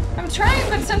 I'm trying,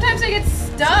 but sometimes I get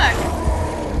stuck.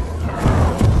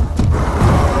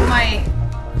 Oh my...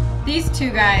 These two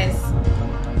guys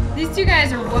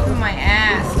are whooping my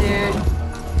ass, dude.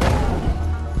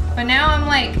 But now I'm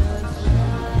like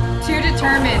too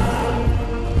determined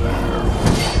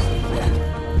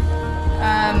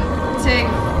to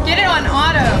get it on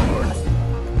auto.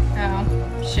 Oh,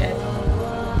 shit.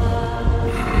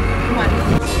 Come on.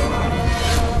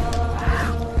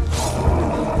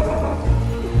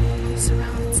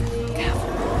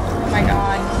 Oh my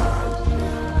God.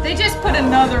 They just put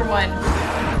another one.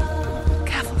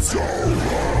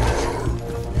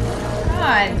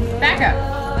 God, back up.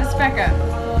 Let's back up.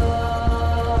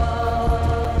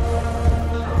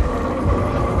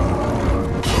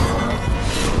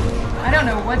 I don't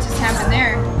know what just happened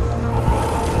there.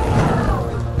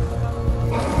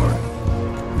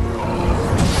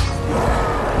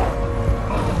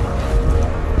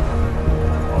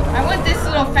 I want this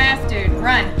little fast dude.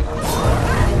 Run.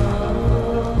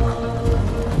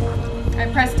 I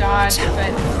pressed dodge,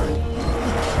 but...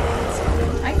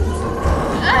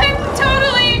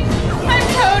 I'm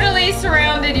totally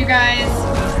surrounded, you guys.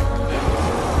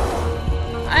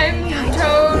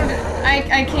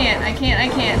 I can't.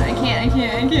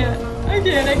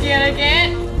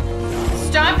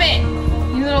 Stop it,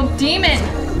 you little demon.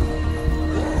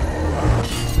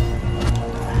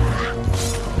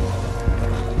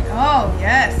 Oh,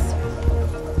 yes.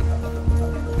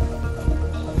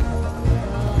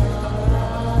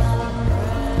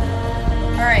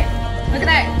 All right, look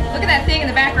at that thing in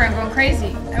the background going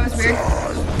crazy. That was weird.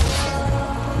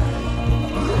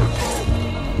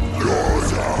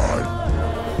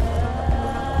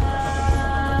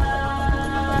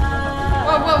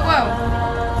 Whoa.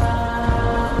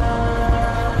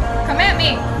 Come at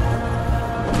me.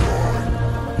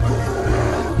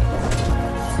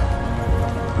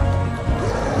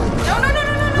 No.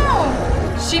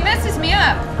 She messes me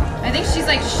up. I think she's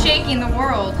like shaking the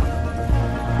world.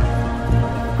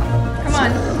 Come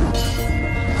on.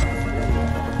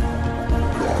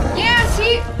 Yeah,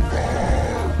 see?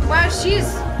 Wow, she's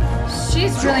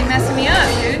really messing me up,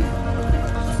 dude.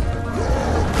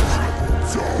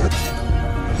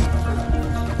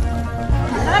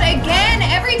 Not again!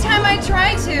 Every time I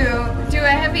try to do a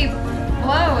heavy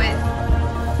blow,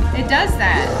 it does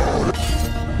that.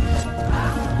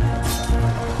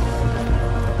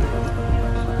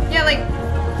 Yeah, like,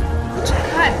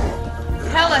 God,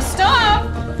 Hella, stop!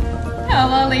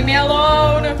 Hella, leave me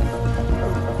alone!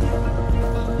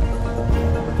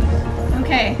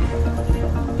 Okay.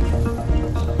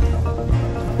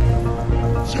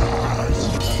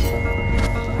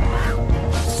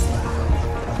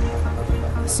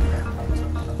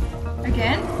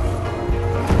 Again?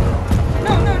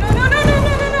 No.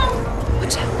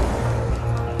 Watch out.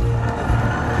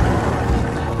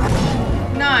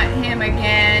 Not him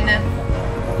again.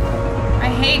 I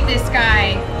hate this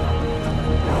guy.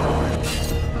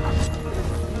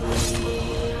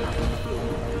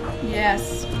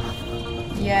 Yes.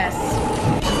 Yes.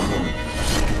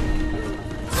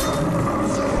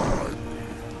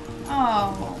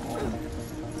 Oh.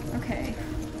 Okay.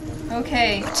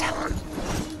 Okay.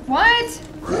 What?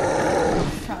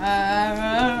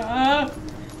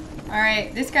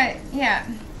 Alright, this guy, yeah.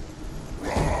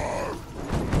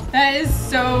 That is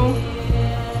so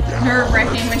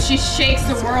nerve-wracking when she shakes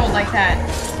the world like that.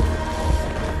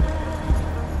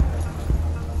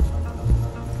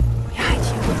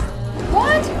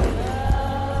 What?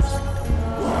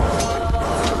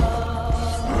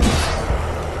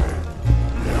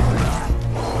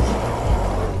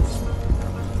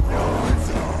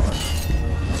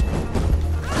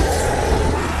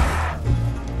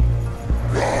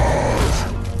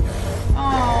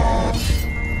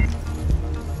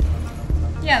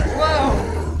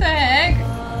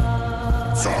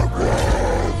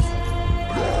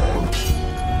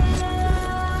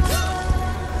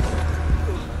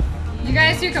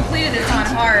 You completed this on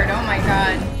hard. Oh my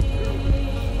god.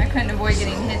 I couldn't avoid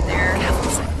getting hit there.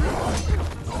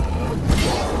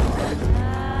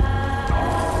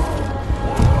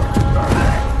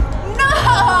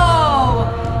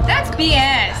 No! That's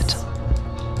BS.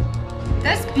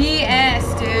 That's BS,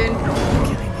 dude. You're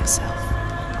killing yourself.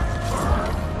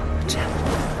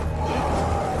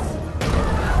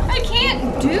 I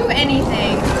can't do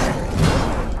anything.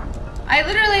 I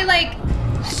literally like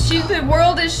the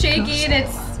world is shaky and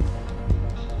it's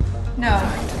no.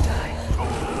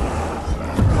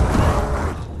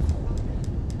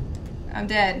 I'm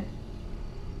dead.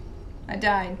 I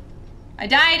died. I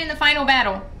died in the final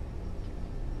battle.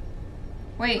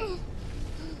 Wait.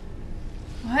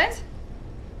 What?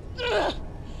 No.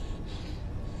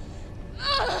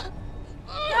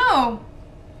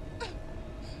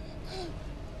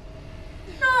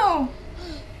 No.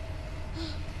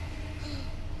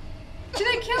 Did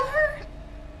I kill her?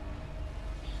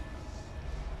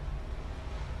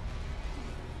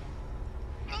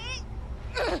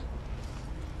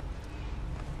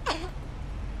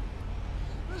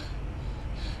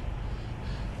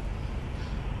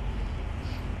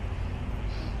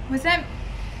 Was that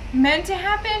meant to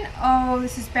happen? Oh,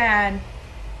 this is bad.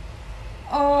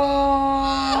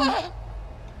 Oh.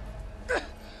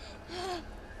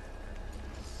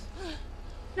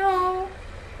 No.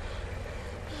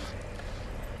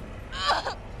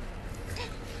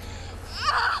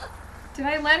 Did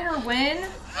I let her win?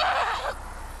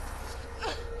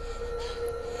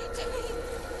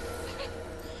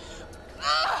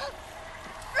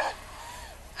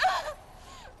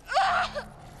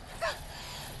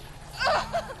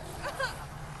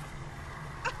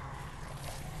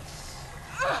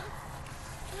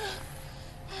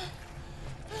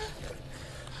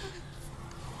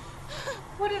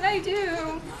 What did I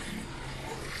do?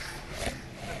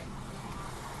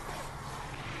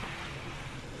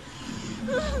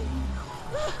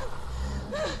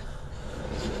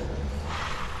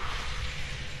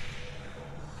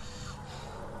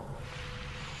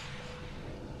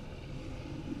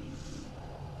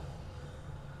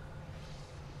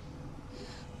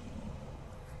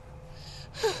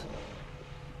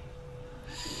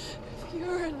 If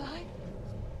you're alive,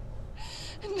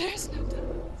 and there's no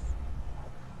darkness,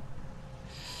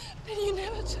 then you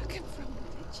never took him from me,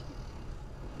 did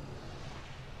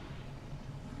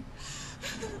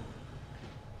you?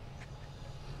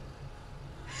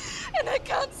 And I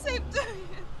can't save doing it.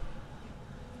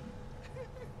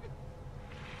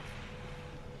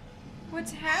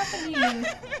 What's happening?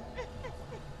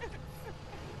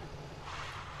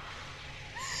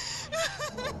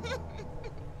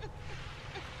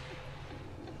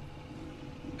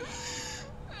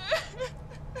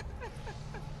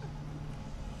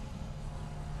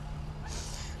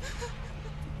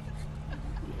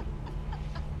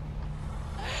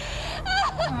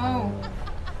 Oh.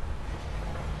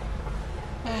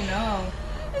 Oh no.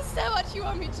 Is that what you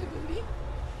want me to believe?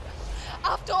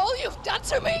 After all you've done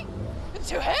to me? And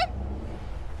to him?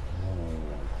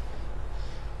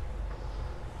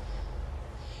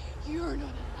 You're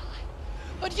not a liar,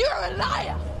 but you're a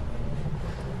liar!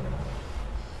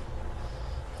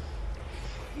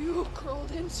 You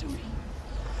crawled into me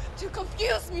to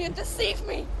confuse me and deceive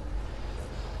me.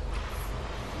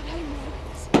 But I know it.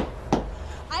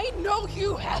 I know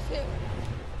you have him.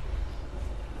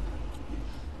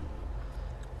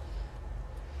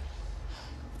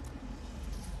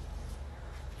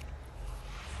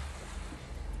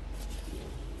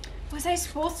 Was I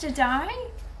supposed to die?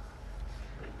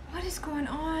 What is going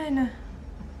on?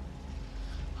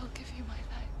 I'll give you my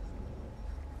life.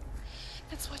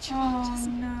 That's what you Oh want,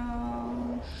 isn't it?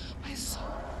 no. My soul.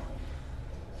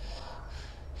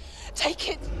 Take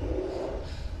it.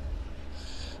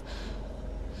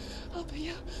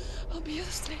 I'll be a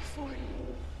slave for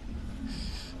you.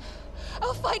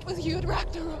 I'll fight with you at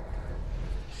Ragnarok.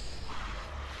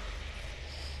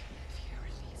 If you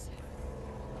release him.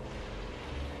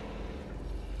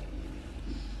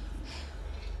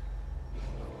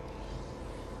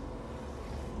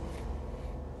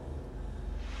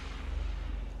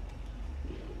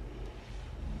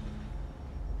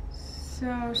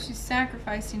 So she's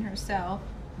sacrificing herself.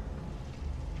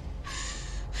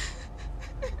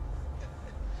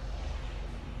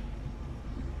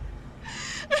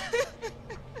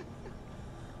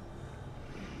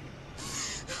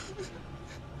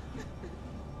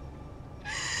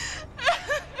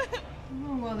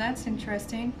 Oh, well, that's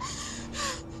interesting.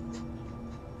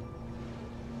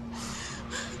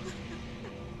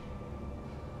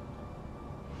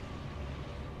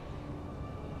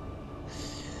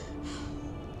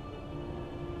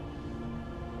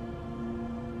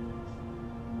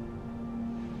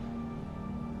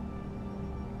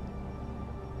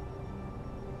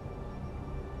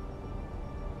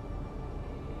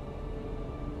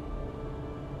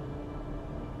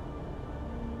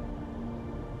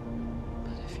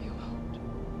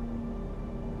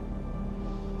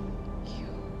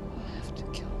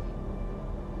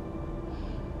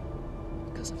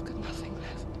 I've got nothing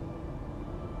left.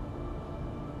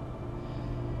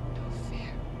 No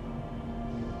fear.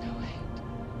 No hate.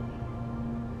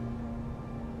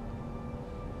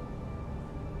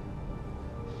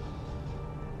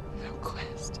 No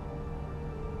quest.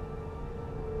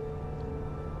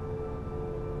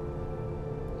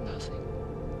 Nothing.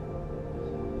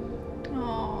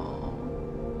 Oh.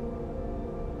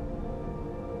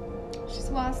 She's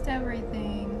lost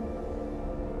everything.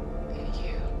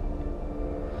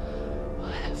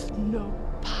 No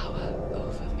power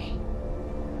over me.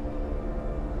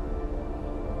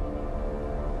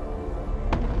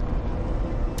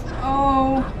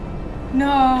 Oh,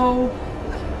 no.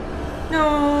 No.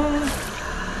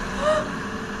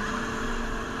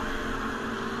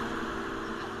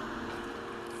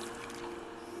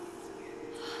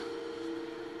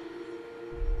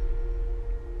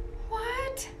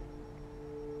 What?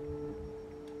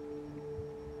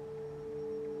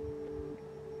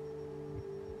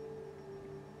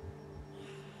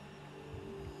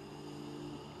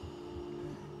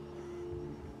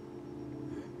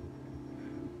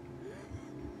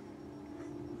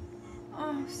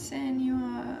 Oh,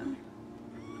 Senua.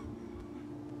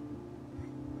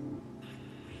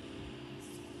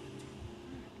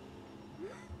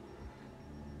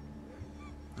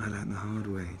 I learned the hard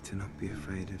way to not be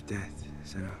afraid of death,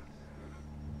 Senua.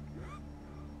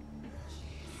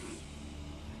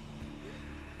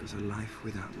 Because a life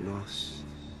without loss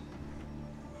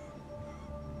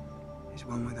is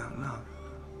one without love.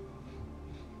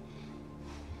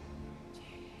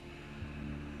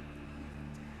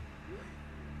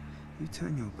 You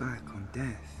turn your back on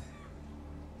death,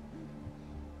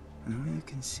 and all you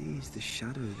can see is the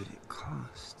shadow that it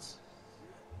casts.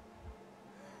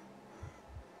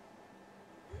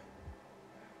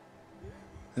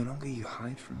 The longer you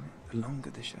hide from it, the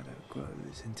longer the shadow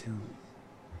grows until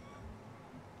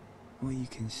all you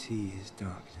can see is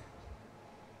darkness.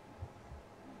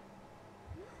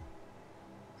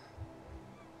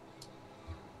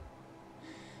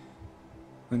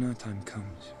 When our time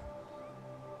comes,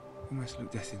 we must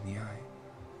look death in the eye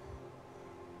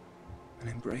and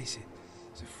embrace it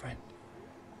as a friend.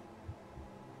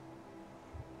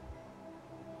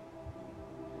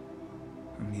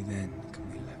 Only then can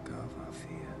we let go of our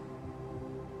fear.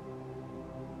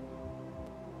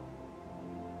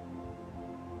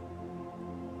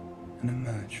 And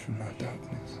emerge from our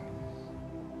darkness.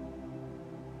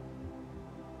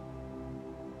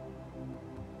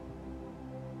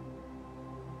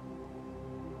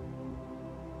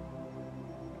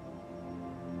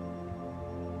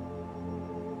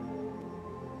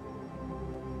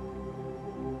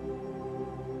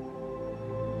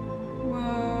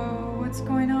 What's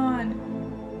going on?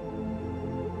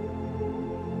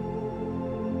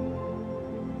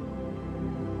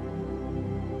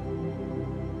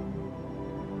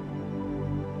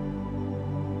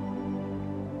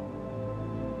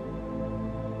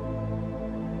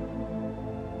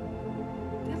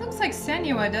 It looks like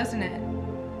Senua, doesn't it?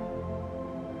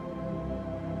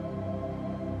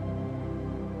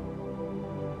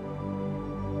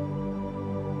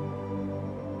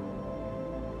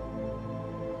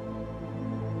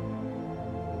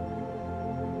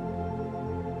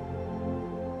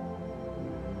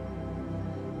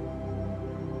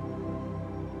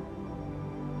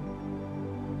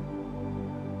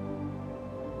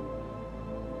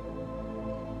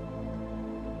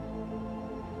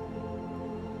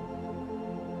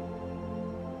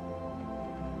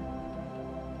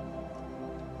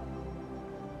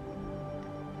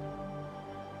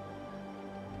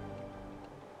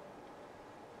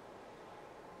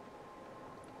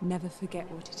 Never forget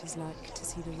what it is like to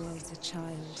see the world as a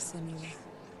child, Senua.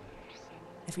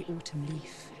 Every autumn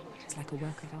leaf is like a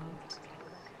work of art.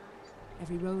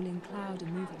 Every rolling cloud a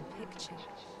moving picture.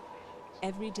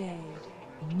 Every day,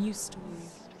 a new story.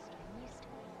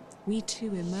 We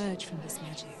too emerge from this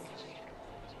magic,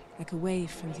 like a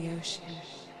wave from the ocean,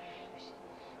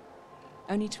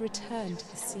 only to return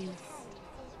to the sea.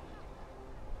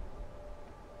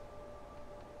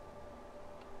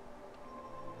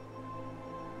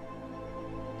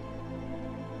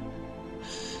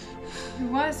 Who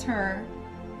was her?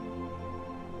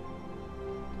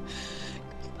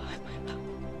 Goodbye, my love.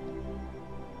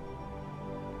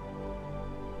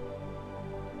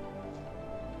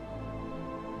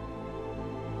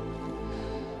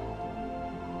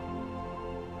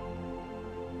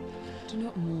 Do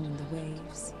not mourn the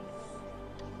waves,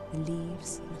 the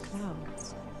leaves, and the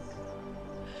clouds.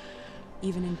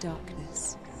 Even in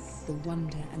darkness, the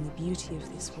wonder and the beauty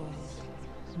of this world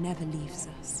never leaves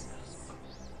us.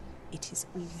 It is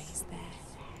always there,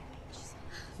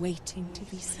 waiting to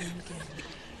be seen again.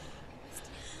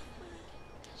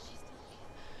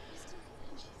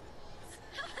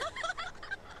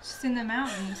 She's in the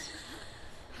mountains.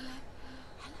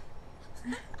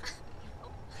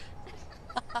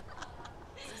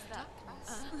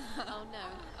 Oh no.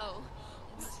 Oh.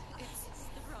 It's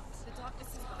the rocks. The darkness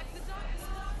is back. The darkness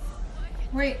is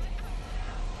back. Wait.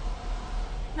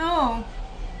 No.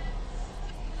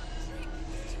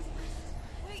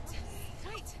 Wait.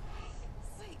 What is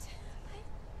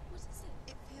it?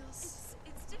 It feels...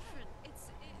 It's different. It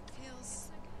feels...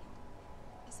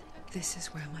 Is it okay? This is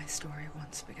where my story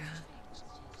once began. It's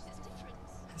different.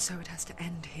 And so it has to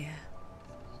end here.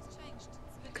 It's changed.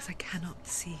 Because I cannot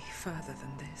see further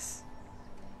than this.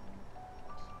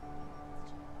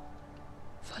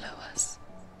 Follow us.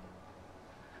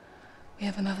 We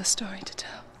have another story to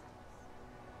tell.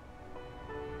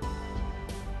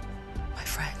 My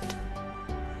friend,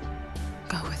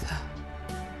 go with her.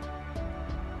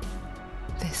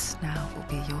 This now will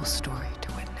be your story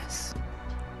to witness.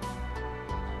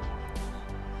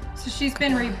 So she's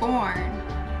been reborn.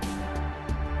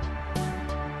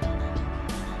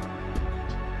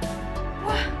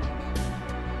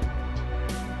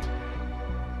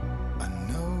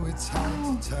 It's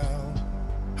hard to tell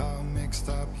how mixed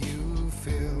up you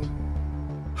feel.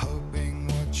 Hoping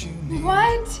what you need.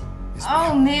 What?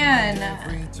 Oh man.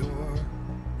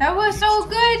 That was so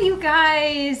good, you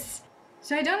guys.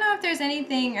 So I don't know if there's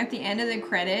anything at the end of the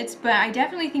credits, but I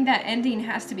definitely think that ending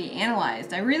has to be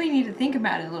analyzed. I really need to think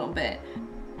about it a little bit.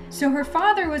 So her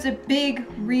father was a big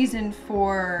reason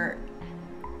for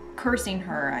cursing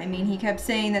her. I mean, he kept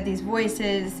saying that these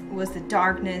voices was the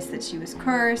darkness, that she was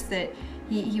cursed, that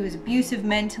he was abusive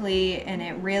mentally, and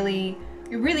it really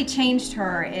changed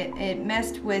her. It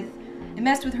messed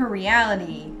with her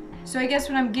reality. So I guess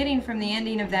what I'm getting from the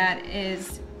ending of that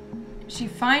is she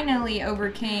finally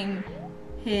overcame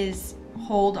his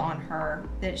hold on her,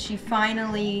 that she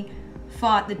finally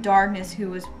fought the darkness, who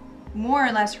was more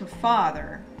or less her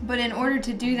father. But in order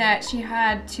to do that, she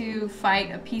had to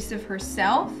fight a piece of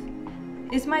herself,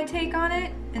 is my take on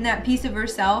it. And that piece of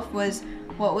herself was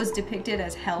what was depicted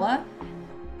as Hela.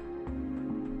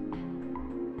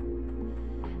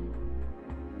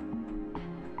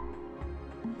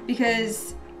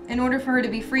 Because in order for her to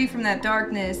be free from that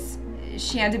darkness,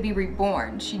 she had to be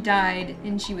reborn. She died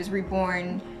and she was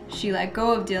reborn. She let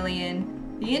go of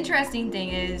Dillion. The interesting thing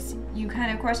is, you kind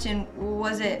of question,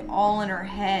 was it all in her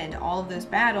head, all of those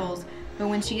battles? But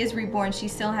when she is reborn, she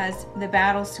still has the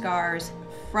battle scars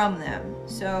from them.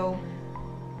 So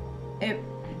it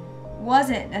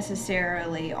wasn't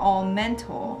necessarily all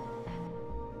mental.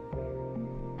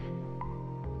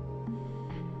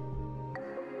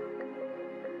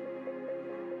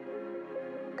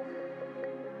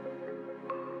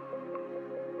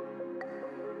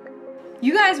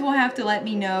 You guys will have to let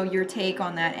me know your take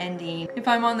on that ending, if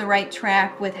I'm on the right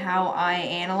track with how I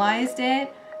analyzed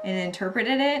it and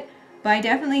interpreted it. But I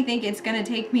definitely think it's gonna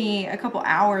take me a couple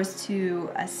hours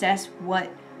to assess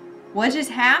what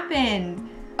just happened.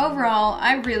 Overall,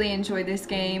 I really enjoyed this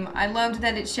game. I loved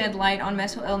that it shed light on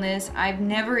mental illness. I've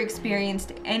never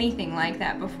experienced anything like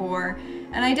that before.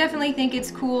 And I definitely think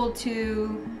it's cool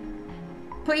to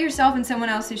put yourself in someone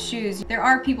else's shoes. There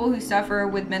are people who suffer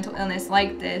with mental illness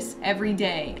like this every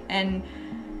day, and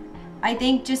I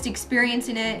think just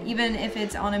experiencing it, even if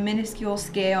it's on a minuscule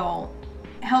scale,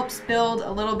 helps build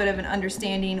a little bit of an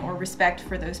understanding or respect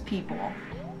for those people.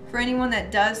 For anyone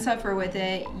that does suffer with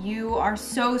it, you are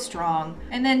so strong.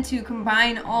 And then to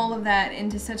combine all of that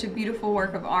into such a beautiful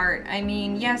work of art. I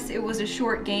mean, yes, it was a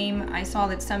short game. I saw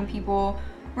that some people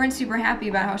weren't super happy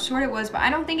about how short it was, but I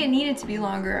don't think it needed to be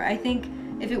longer. I think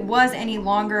if it was any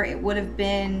longer, it would have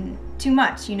been too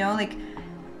much, you know? Like,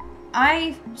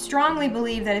 I strongly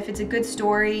believe that if it's a good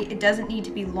story, it doesn't need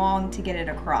to be long to get it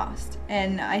across.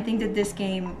 And I think that this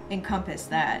game encompassed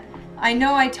that. I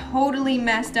know I totally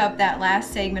messed up that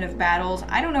last segment of battles.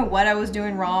 I don't know what I was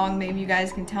doing wrong. Maybe you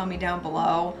guys can tell me down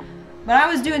below. But I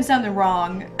was doing something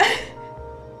wrong.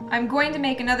 I'm going to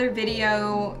make another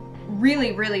video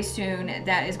really soon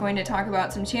that is going to talk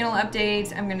about some channel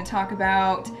updates. I'm going to talk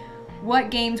about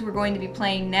what games we're going to be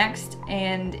playing next,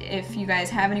 and if you guys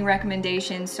have any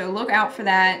recommendations, so look out for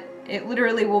that. It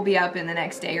literally will be up in the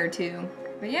next day or two.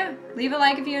 But yeah, leave a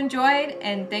like if you enjoyed,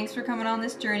 and thanks for coming on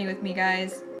this journey with me,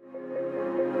 guys.